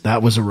Hornets,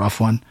 that was a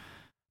rough one.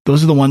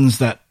 Those are the ones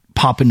that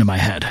pop into my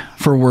head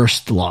for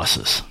worst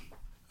losses.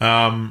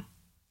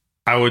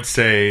 I would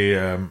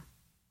say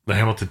the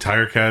Hamilton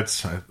Tiger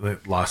Cats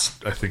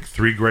lost, I think,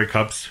 3 Grey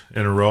Cups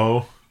in a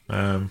row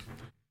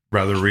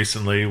rather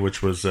recently,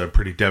 which was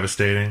pretty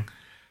devastating.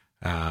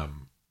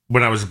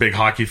 When I was a big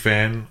hockey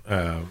fan,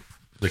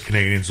 the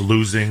Canadians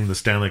losing the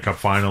Stanley Cup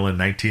final in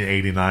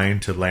 1989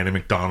 to Lanny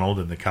McDonald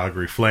and the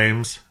Calgary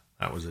Flames,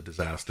 that was a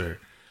disaster.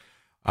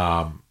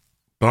 But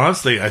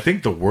honestly, I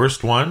think the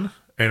worst one,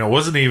 and it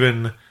wasn't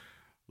even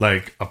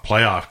like a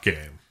playoff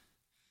game,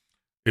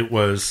 it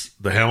was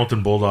the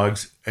Hamilton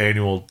Bulldogs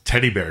annual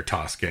teddy bear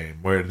toss game,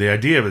 where the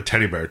idea of a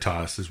teddy bear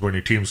toss is when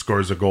your team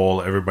scores a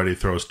goal, everybody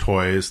throws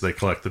toys, they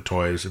collect the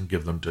toys and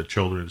give them to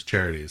children's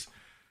charities.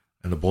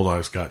 And the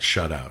Bulldogs got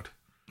shut out.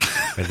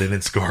 And they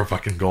didn't score a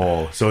fucking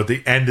goal. So at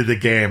the end of the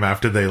game,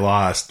 after they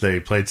lost, they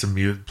played some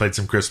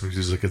Christmas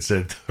music and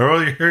said,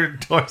 "Throw your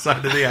toys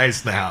onto the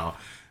ice now."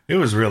 It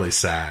was really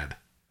sad.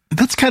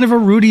 That's kind of a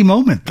Rudy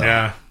moment, though.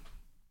 Yeah.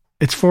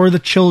 It's for the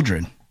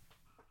children.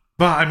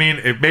 Well, I mean,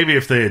 maybe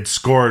if they had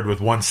scored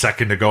with 1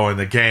 second to go in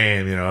the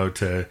game,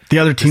 to the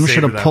other team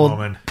should have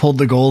pulled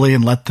the goalie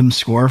and let them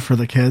score for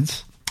the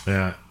kids.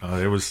 Yeah,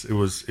 it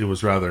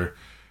was rather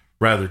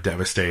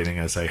devastating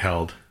as I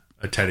held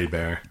a teddy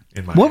bear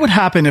in my hand. What would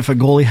happen if a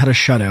goalie had a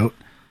shutout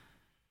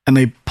and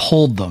they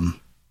pulled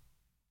them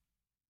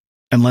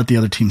and let the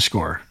other team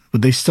score?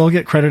 Would they still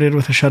get credited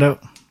with a shutout?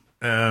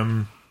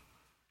 I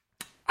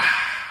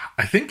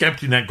think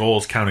empty net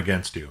goals count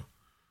against you.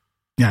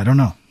 Yeah, I don't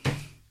know.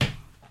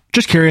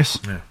 Just curious.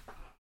 Yeah.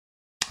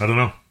 I don't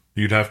know.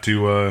 You'd have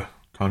to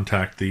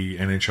contact the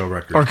NHL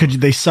record. Or could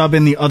they sub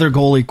in the other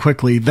goalie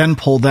quickly, then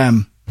pull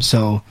them?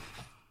 So,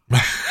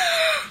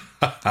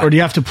 or do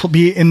you have to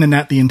be in the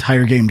net the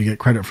entire game to get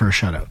credit for a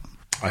shutout?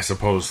 I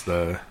suppose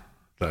that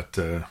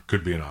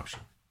could be an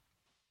option.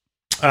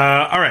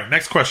 All right,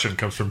 next question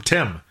comes from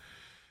Tim.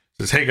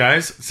 It says, "Hey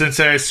guys, since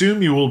I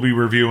assume you will be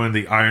reviewing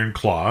the Iron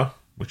Claw,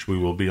 which we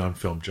will be on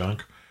Film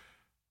Junk,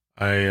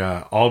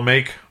 I'll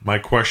make my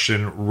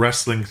question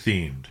wrestling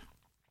themed.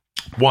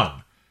 1.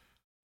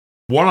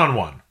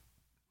 One-on-one.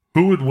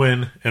 Who would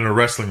win in a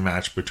wrestling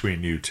match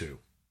between you two?"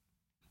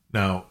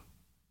 Now,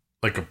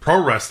 like a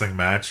pro wrestling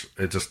match,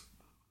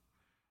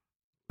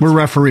 we're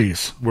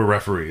referees. We're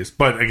referees.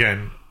 But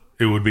again,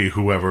 it would be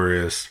whoever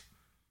is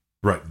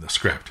writing the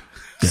script.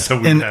 Yeah. So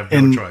we have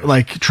no choice.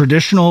 Like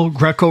traditional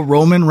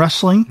Greco-Roman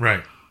wrestling,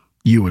 right?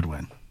 You would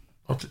win.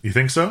 You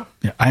think so?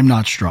 Yeah, I'm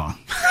not strong.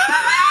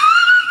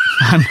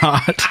 I'm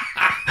not.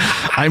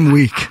 I'm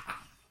weak.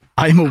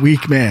 I'm a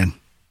weak man.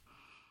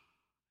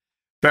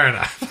 Fair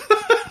enough.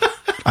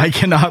 I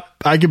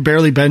can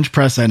barely bench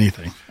press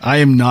anything. I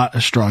am not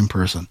a strong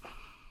person.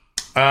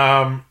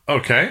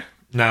 Okay.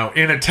 Now,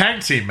 in a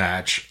tag team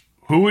match,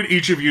 who would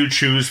each of you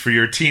choose for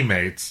your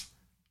teammates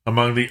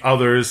among the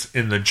others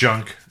in the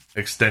Junk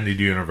extended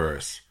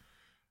universe?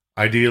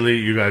 Ideally,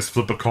 you guys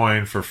flip a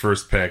coin for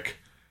first pick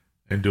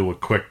and do a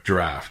quick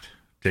draft,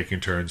 taking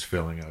turns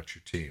filling out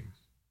your team.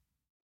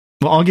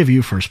 Well, I'll give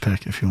you first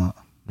pick if you want.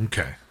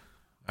 Okay.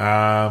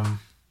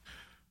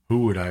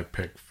 Who would I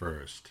pick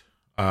first?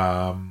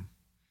 I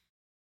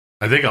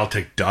think I'll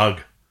take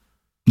Doug.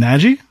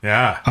 Nagy?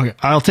 Yeah. Okay,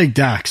 I'll take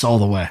Dax all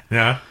the way.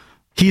 Yeah.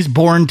 He's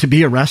born to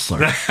be a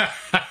wrestler.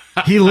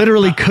 He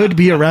literally could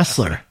be a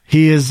wrestler.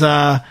 He is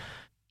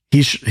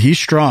he's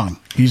strong.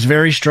 He's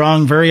very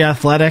strong, very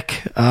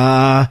athletic,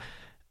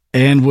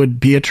 and would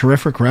be a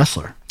terrific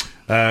wrestler.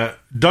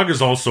 Doug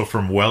is also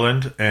from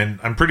Welland, and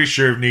I'm pretty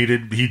sure if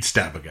needed, he'd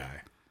stab a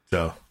guy.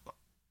 So,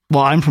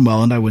 well, I'm from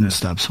Welland. I wouldn't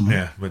stab someone.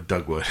 Yeah, but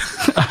Doug would.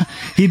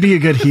 He'd be a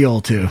good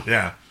heel too.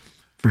 Yeah,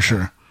 for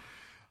sure.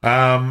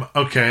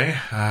 Okay.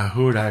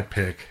 Who would I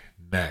pick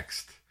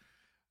next?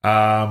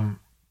 I'll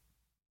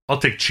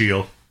take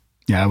Cheel.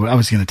 Yeah, I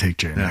was going to take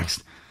Jay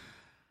next.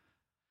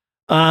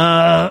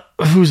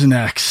 Who's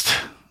next?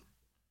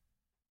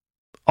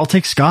 I'll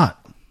take Scott.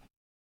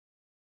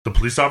 The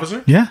police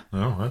officer? Yeah.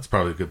 Oh, that's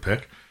probably a good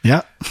pick.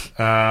 Yeah.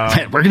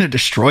 Man, we're going to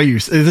destroy you.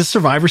 This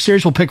Survivor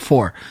Series, we'll pick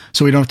 4,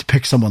 so we don't have to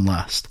pick someone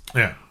last.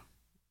 Yeah.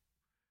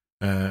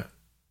 What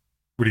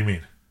do you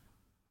mean?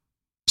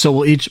 So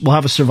we'll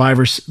have a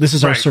Survivor. This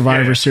is our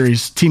Survivor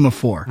Series team of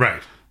 4.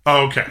 Right.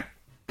 Oh, okay.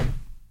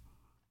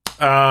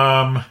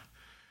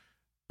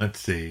 Let's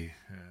see.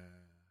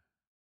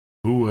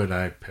 Who would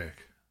I pick?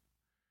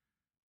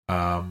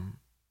 I'll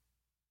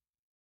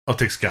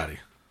take Scotty.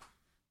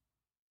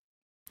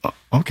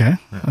 Okay,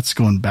 that's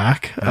going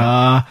back.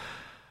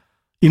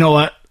 You know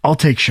what? I'll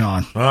take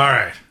Sean. All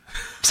right.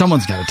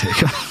 Someone's got to take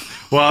him.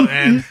 Well,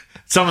 and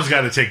someone's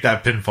got to take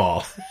that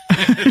pinfall.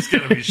 It's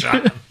going to be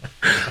Sean.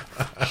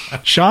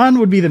 Sean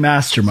would be the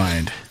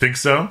mastermind. Think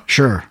so?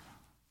 Sure.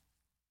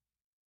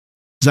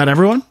 Is that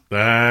everyone?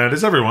 That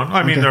is everyone.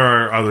 I mean, there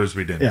are others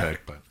we didn't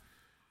pick, but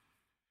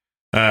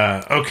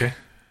okay.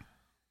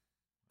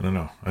 I don't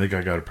know. I think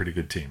I got a pretty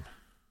good team.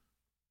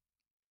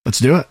 Let's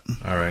do it.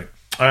 All right.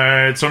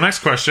 So next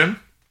question.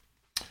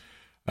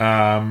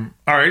 All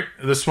right.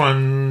 This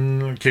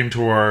one came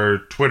to our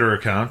Twitter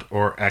account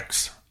or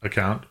X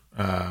account,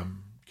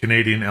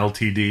 Canadian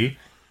LTD.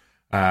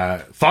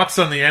 Thoughts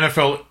on the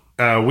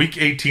NFL Week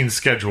 18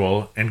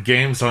 schedule and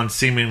games on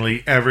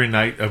seemingly every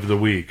night of the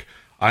week.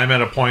 I'm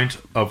at a point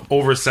of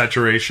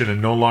oversaturation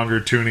and no longer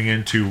tuning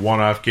into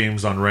one-off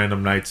games on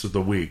random nights of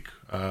the week.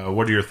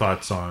 What are your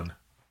thoughts on?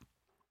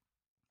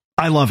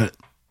 I love it.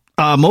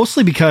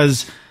 Mostly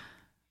because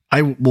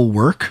I will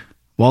work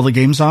while the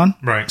game's on.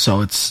 Right.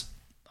 So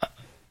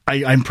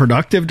I'm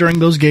productive during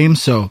those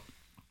games. So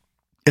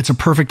it's a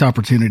perfect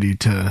opportunity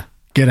to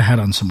get ahead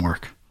on some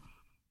work.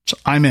 So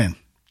I'm in.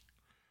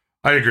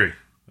 I agree.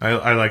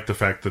 I like the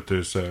fact that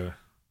there's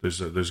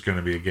going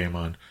to be a game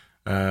on.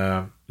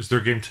 Is there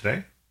a game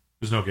today?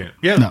 There's no game.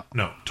 Yeah.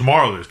 No.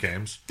 Tomorrow there's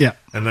games. Yeah.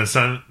 And then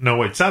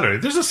Saturday.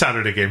 There's a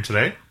Saturday game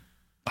today.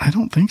 I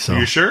don't think so. Are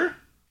you sure?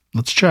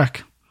 Let's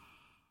check.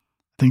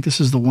 I think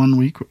this is the 1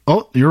 week.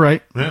 Oh, you're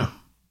right. Yeah.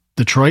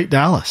 Detroit,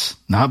 Dallas.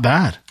 Not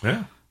bad.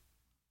 Yeah.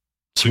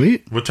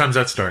 Sweet. What time's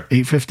that start?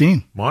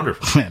 8:15.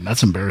 Wonderful. Man,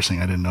 that's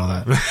embarrassing. I didn't know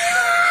that.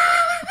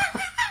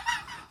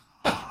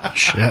 Oh,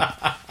 shit.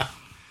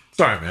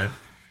 Sorry, man.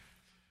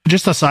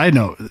 Just a side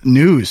note.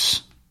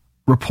 News.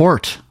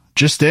 Report.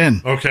 Just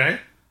in. Okay.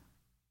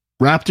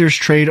 Raptors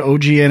trade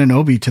OG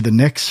Anunoby to the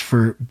Knicks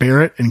for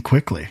Barrett and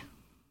Quickly.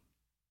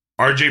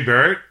 RJ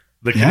Barrett,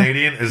 the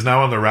Canadian, is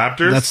now on the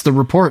Raptors? That's the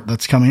report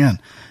that's coming in.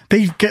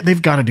 They've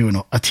got to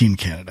do a Team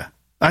Canada.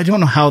 I don't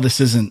know how this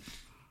isn't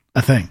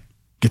a thing.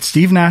 Get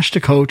Steve Nash to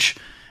coach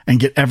and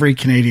get every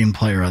Canadian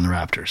player on the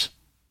Raptors.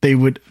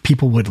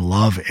 People would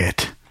love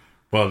it.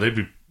 Well,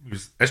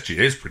 SGA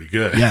is pretty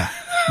good. Yeah.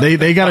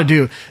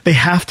 They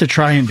have to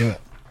try and do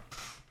it.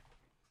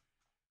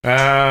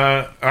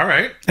 All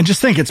right. And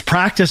just think, it's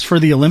practice for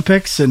the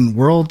Olympics and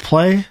world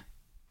play.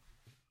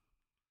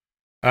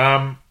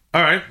 All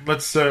right.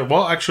 Let's,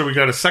 actually we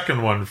got a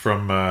second one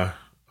from,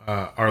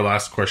 our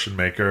last question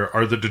maker.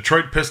 Are the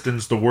Detroit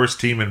Pistons the worst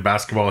team in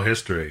basketball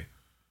history?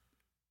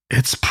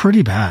 It's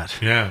pretty bad.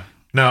 Yeah.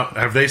 Now,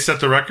 have they set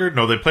the record?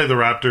 No, they play the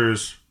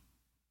Raptors.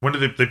 When do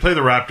they play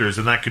the Raptors?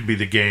 And that could be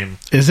the game.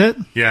 Is it?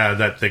 Yeah,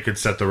 that they could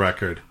set the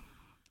record.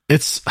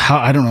 It's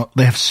I don't know.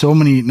 They have so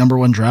many number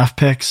 1 draft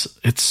picks.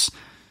 It's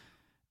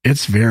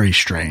very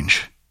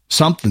strange.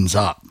 Something's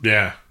up.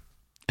 Yeah.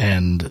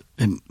 And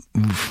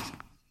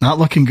not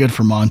looking good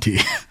for Monty.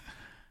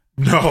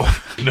 No.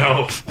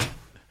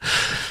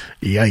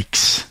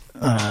 Yikes.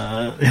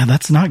 Yeah,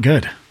 that's not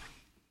good.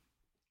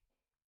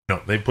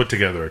 No, they put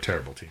together a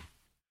terrible team.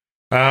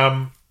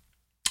 All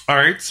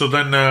right, so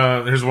then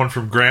here's one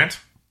from Grant.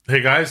 Hey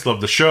guys, love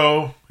the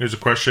show. Here's a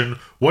question.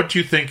 What do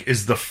you think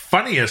is the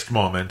funniest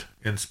moment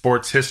in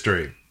sports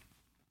history?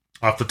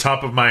 Off the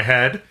top of my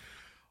head,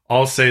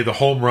 I'll say the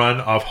home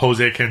run off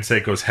Jose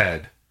Canseco's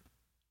head.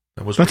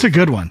 That's a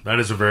good one. That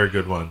is a very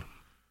good one.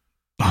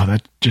 Oh,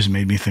 that just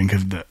made me think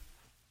of the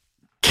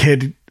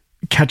kid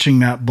catching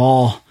that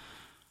ball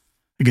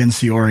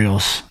against the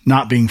Orioles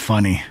not being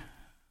funny.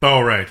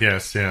 Oh, right.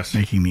 Yes.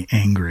 Making me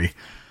angry.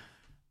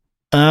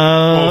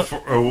 Worse for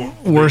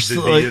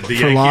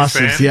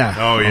losses, fan? yeah.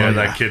 Oh, yeah,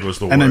 that kid was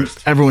the worst. And then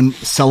everyone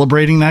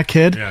celebrating that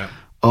kid. Yeah.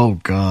 Oh,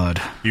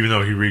 God. Even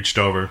though he reached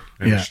over.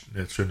 And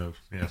it shouldn't have.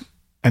 Yeah.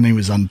 And he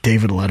was on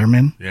David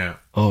Letterman. Yeah.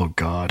 Oh,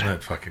 God.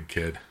 That fucking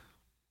kid.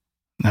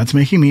 That's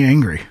making me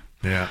angry.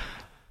 Yeah.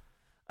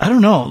 I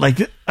don't know. Like,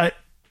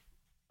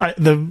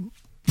 the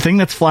thing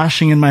that's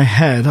flashing in my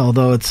head,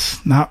 although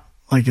it's not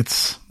like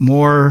it's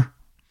more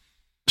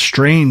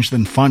strange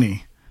than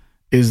funny,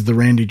 is the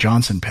Randy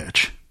Johnson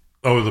pitch.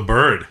 Oh, the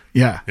bird.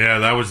 Yeah. Yeah,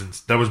 that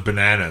was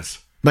bananas.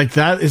 Like,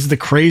 that is the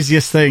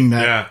craziest thing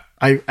that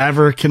I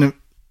ever can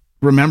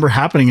remember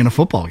happening in a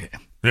football game.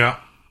 Yeah.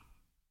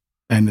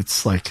 And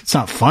it's like, it's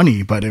not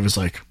funny, but it was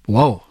like,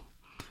 whoa.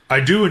 I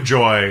do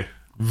enjoy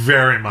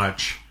very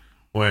much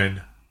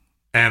when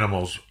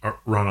animals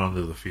run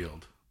onto the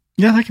field.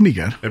 Yeah, that can be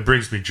good. It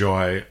brings me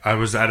joy. I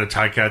was at a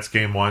Ticats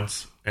game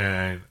once,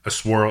 and a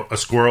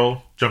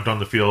squirrel jumped on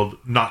the field,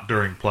 not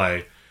during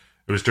play.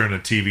 It was during a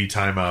TV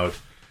timeout.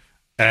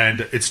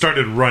 And it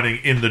started running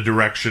in the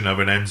direction of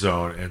an end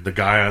zone. And the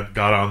guy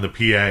got on the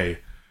PA.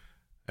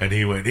 And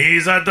he went,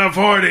 he's at the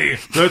 40,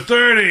 the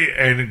 30.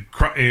 And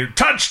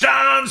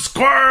touchdown,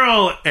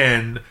 squirrel.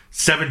 And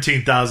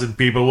 17,000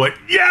 people went,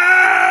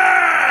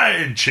 yeah!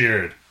 And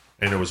cheered.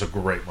 And it was a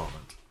great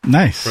moment.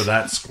 Nice. For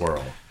that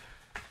squirrel.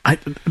 I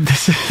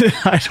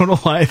don't know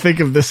why I think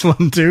of this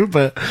one too,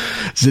 but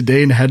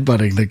Zidane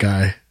headbutting the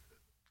guy.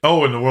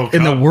 Oh, in the World Cup.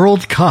 In the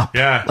World Cup.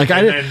 Yeah. Like,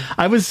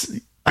 I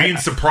was being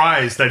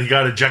surprised that he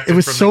got ejected. It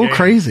was from so the game.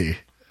 crazy.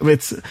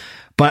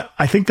 But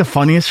I think the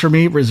funniest for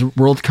me was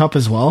World Cup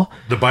as well.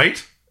 The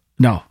bite?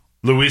 No.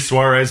 Luis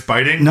Suarez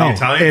biting the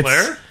Italian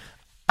player?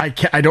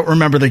 I don't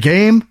remember the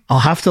game. I'll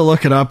have to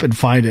look it up and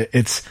find it.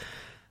 It's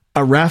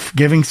a ref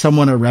giving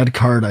someone a red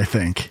card, I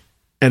think.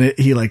 And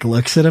he like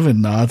looks at him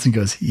and nods and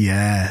goes,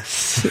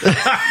 yes.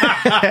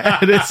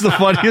 And it's the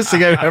funniest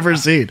thing I've ever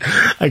seen.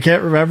 I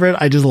can't remember it.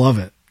 I just love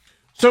it.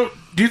 So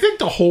do you think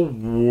the whole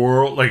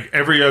world, like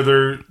every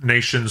other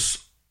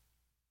nation's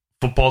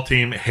football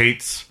team,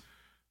 hates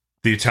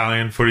the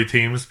Italian footy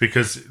teams?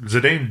 Because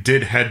Zidane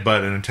did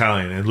headbutt an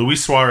Italian and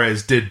Luis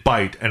Suarez did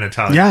bite an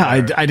Italian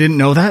player. I didn't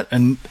know that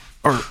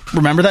or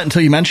remember that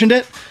until you mentioned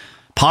it.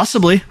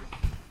 Possibly.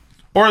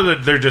 Or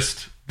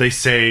that they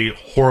say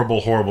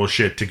horrible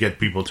shit to get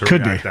people to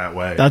react that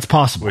way. That's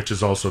possible. Which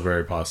is also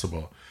very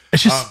possible.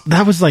 It's just,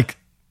 that was like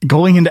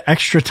going into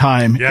extra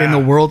time in the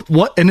world.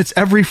 And it's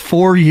every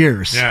 4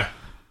 years. Yeah.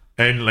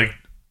 And like,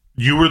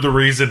 you were the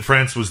reason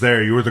France was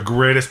there. You were the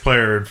greatest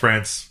player in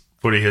France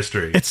footy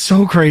history. It's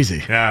so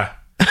crazy. Yeah.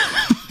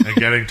 And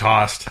getting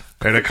tossed.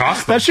 And it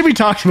cost them. That should be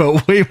talked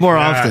about way more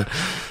often.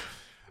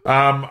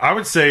 I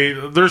would say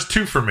there's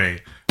two for me.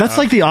 That's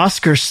like the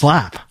Oscar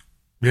slap.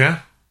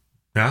 Yeah.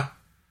 Yeah.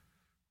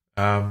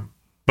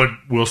 But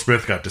Will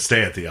Smith got to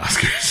stay at the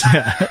Oscars.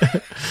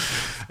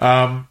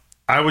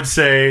 I would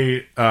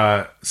say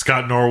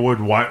Scott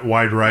Norwood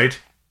wide right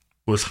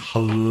was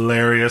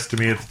hilarious to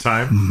me at the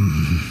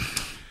time.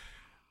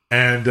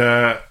 And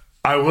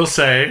I will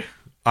say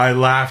I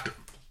laughed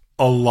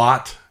a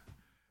lot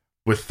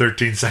with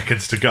 13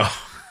 seconds to go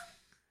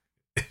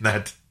in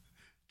that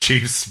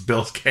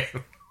Chiefs-Bills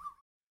game.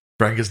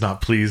 Frank is not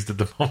pleased at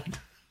the moment.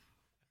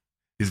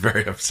 He's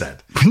very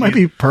upset. We might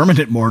be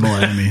permanent mortal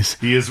enemies.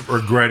 He is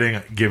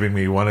regretting giving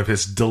me one of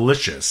his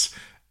delicious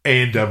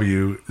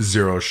A&W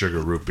zero sugar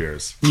root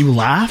beers. You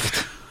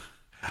laughed?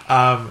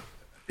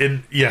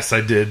 Yes,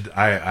 I did.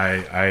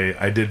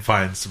 I did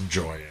find some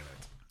joy in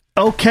it.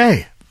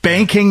 Okay.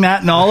 Banking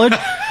that knowledge.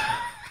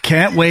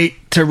 Can't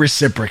wait to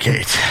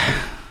reciprocate.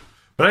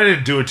 But I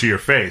didn't do it to your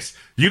face.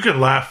 You can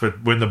laugh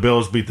at when the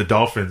Bills beat the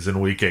Dolphins in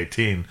Week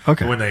 18.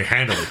 Okay. When they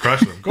handily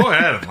crushed them. Go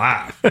ahead and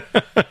laugh.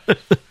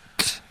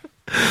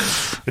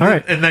 All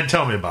right. And then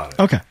tell me about it.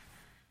 Okay.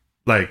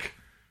 Like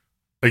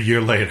a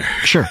year later.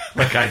 Sure.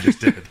 Like I just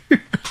did.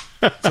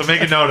 So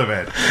make a note of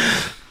it.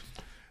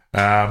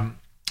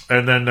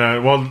 And then,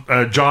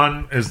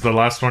 John is the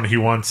last one. He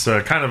wants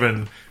kind of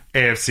an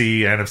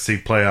AFC,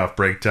 NFC playoff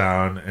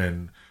breakdown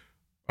and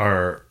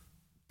our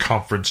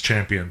conference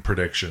champion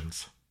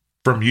predictions.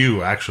 From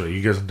you, actually.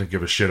 He doesn't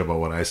give a shit about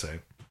what I say.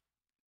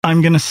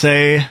 I'm going to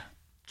say...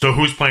 So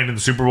who's playing in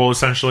the Super Bowl,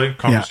 essentially?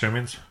 Conference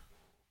champions?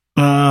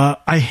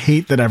 I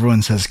hate that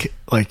everyone says,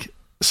 like,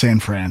 San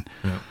Fran.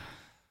 Yeah.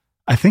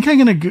 I think I'm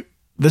going to...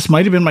 This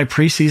might have been my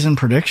preseason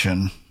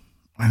prediction.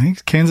 I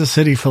think Kansas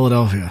City,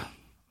 Philadelphia.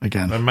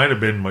 Again. That might have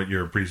been what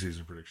your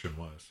preseason prediction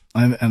was.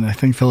 And I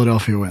think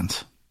Philadelphia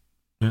wins.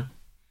 Yeah.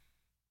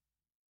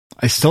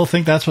 I still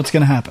think that's what's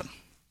going to happen.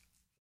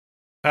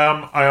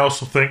 I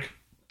also think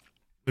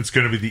it's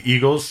going to be the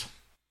Eagles.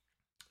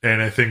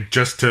 And I think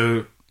just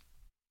to,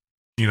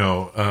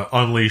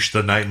 unleash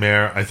the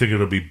nightmare, I think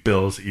it'll be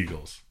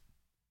Bills-Eagles.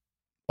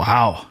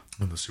 Wow.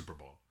 In the Super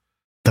Bowl.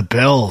 The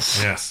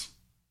Bills. Yes.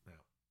 Yeah.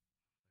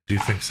 Do you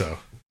think so?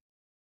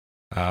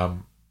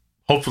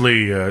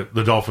 Hopefully,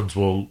 the Dolphins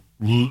will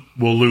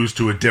lose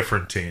to a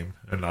different team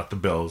and not the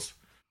Bills.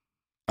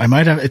 I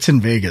might have. It's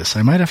in Vegas.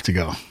 I might have to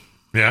go.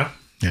 Yeah?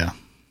 Yeah.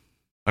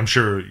 I'm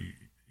sure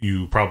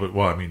you probably.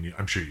 Well, I mean,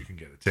 I'm sure you can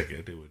get a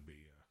ticket. It would be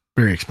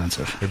very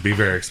expensive. It'd be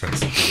very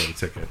expensive to get a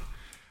ticket.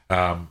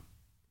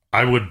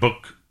 I would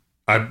book.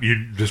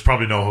 There's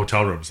probably no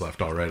hotel rooms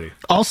left already.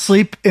 I'll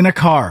sleep in a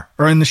car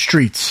or in the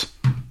streets.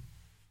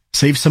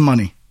 Save some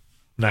money.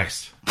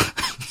 Nice.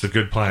 It's a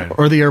good plan.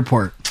 Or the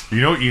airport.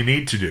 You know what you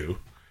need to do?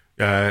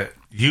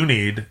 You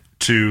need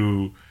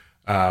to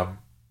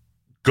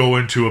go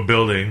into a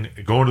building,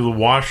 go into the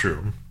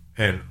washroom,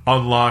 and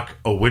unlock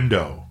a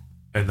window,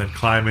 and then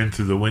climb in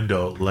through the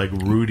window like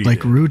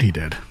Rudy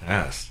did.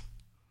 Yes.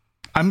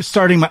 I'm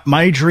starting.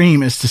 My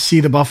dream is to see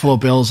the Buffalo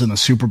Bills in the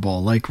Super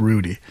Bowl like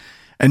Rudy.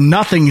 And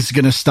nothing's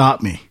going to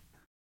stop me.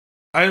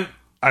 I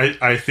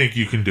think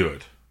you can do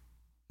it.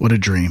 What a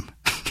dream.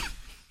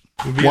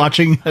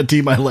 Watching a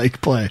team I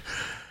like play.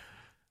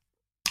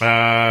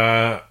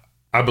 I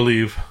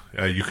believe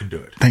you can do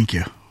it. Thank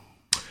you.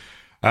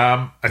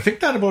 I think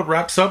that about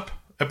wraps up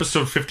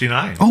episode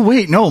 59. Oh,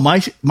 wait. No,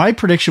 my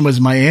prediction was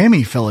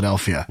Miami,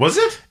 Philadelphia. Was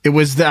it? It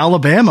was the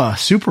Alabama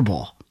Super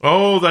Bowl.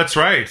 Oh, that's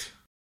right.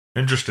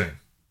 Interesting.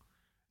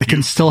 It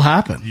can still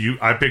happen.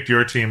 I picked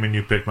your team and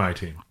you picked my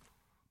team.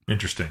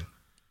 Interesting.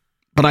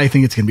 But I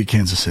think it's going to be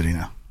Kansas City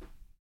now.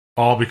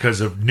 All because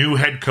of new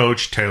head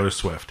coach Taylor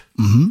Swift.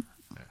 Mm-hmm.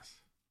 Yes.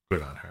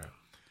 Good on her.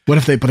 What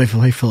if they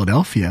play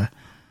Philadelphia?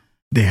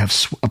 They have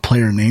a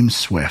player named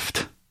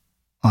Swift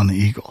on the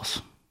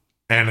Eagles.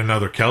 And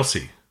another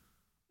Kelsey.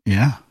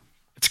 Yeah.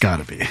 It's got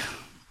to be.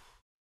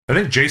 I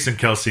think Jason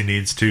Kelsey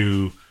needs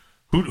to...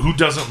 Who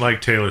doesn't like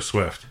Taylor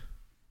Swift?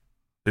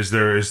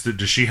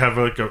 Does she have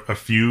like a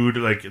feud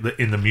like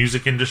in the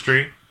music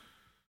industry?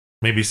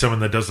 Maybe someone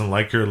that doesn't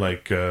like her,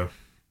 like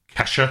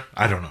Kesha?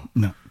 I don't know.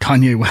 No,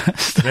 Kanye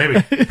West. Maybe.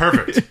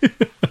 Perfect.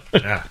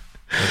 Yeah.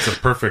 That's a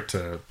perfect.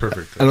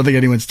 I don't think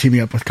anyone's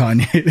teaming up with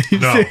Kanye these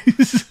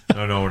days.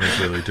 No one is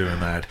really doing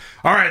that.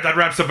 All right, that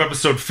wraps up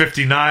episode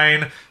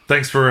 59.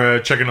 Thanks for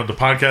checking out the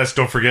podcast.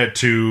 Don't forget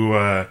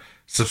to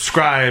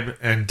subscribe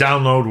and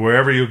download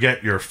wherever you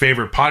get your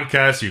favorite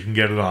podcasts. You can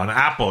get it on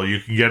Apple.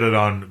 You can get it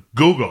on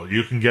Google.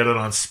 You can get it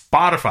on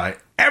Spotify.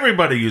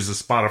 Everybody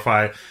uses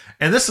Spotify.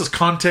 And this is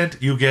content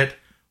you get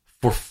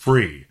for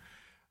free.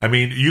 I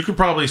mean, you could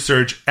probably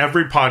search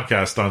every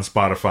podcast on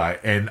Spotify,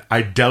 and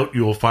I doubt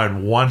you will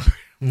find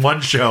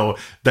one show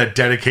that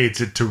dedicates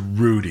it to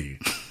Rudy.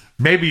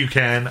 Maybe you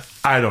can.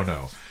 I don't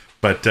know.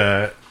 But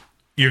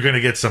you're going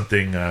to get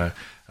something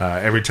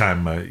every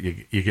time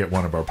you get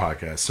one of our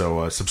podcasts.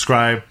 So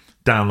subscribe,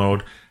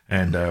 download,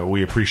 and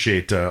we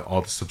appreciate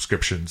all the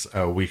subscriptions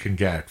we can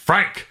get.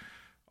 Frank,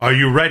 are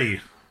you ready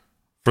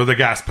for the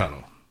gas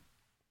pedal?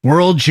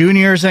 World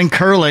Juniors and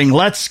curling.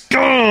 Let's go!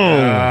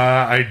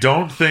 I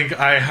don't think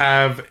I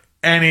have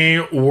any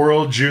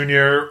World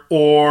Junior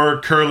or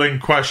curling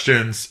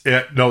questions.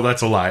 No,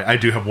 that's a lie. I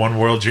do have one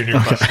World Junior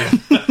question.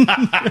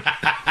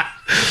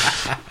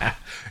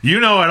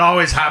 You know it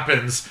always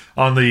happens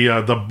on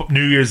the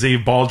New Year's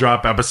Eve ball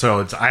drop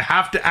episodes. I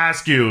have to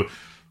ask you,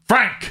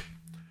 Frank,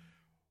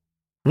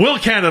 will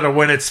Canada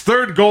win its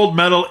third gold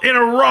medal in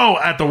a row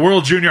at the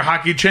World Junior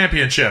Hockey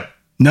Championship?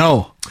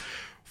 No.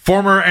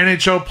 Former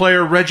NHL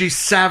player Reggie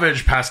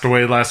Savage passed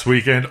away last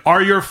weekend.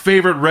 Are your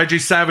favorite Reggie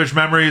Savage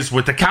memories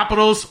with the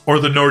Capitals or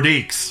the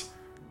Nordiques?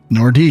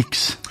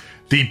 Nordiques.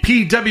 The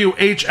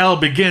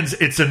PWHL begins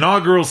its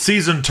inaugural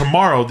season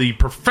tomorrow, the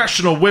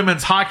Professional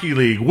Women's Hockey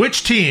League.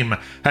 Which team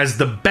has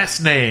the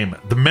best name?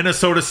 The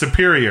Minnesota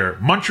Superior,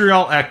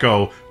 Montreal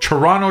Echo,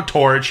 Toronto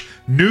Torch,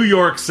 New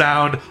York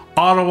Sound,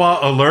 Ottawa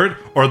Alert,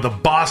 or the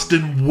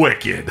Boston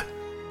Wicked?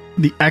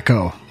 The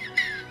Echo.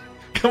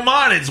 Come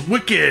on, it's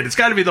Wicked. It's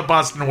got to be the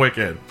Boston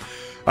Wicked.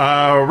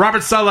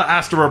 Robert Sala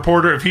asked a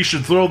reporter if he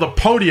should throw the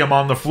podium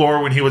on the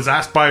floor when he was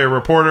asked by a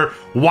reporter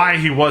why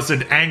he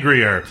wasn't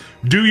angrier.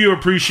 Do you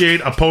appreciate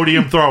a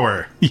podium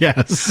thrower?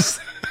 Yes.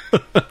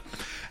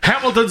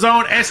 Hamilton's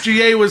own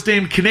SGA was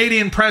named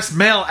Canadian Press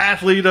Male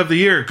Athlete of the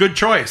Year. Good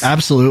choice.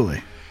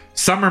 Absolutely.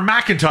 Summer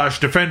McIntosh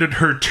defended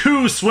her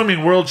 2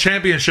 swimming world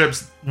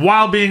championships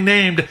while being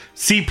named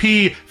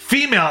CP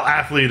Female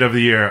Athlete of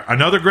the Year.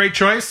 Another great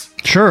choice?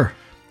 Sure.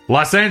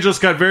 Los Angeles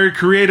got very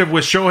creative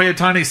with Shohei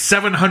Ohtani's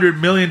 $700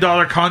 million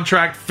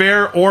contract.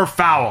 Fair or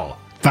foul?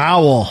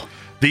 Foul.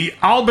 The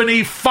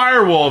Albany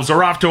Firewolves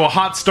are off to a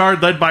hot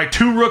start, led by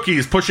 2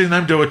 rookies, pushing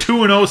them to a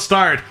 2-0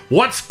 start.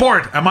 What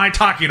sport am I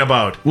talking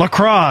about?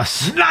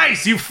 Lacrosse.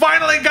 Nice! You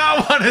finally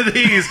got one of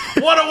these!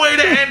 What a way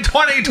to end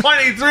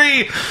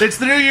 2023! It's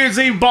the New Year's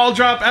Eve ball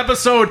drop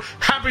episode.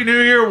 Happy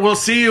New Year! We'll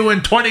see you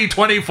in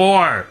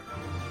 2024.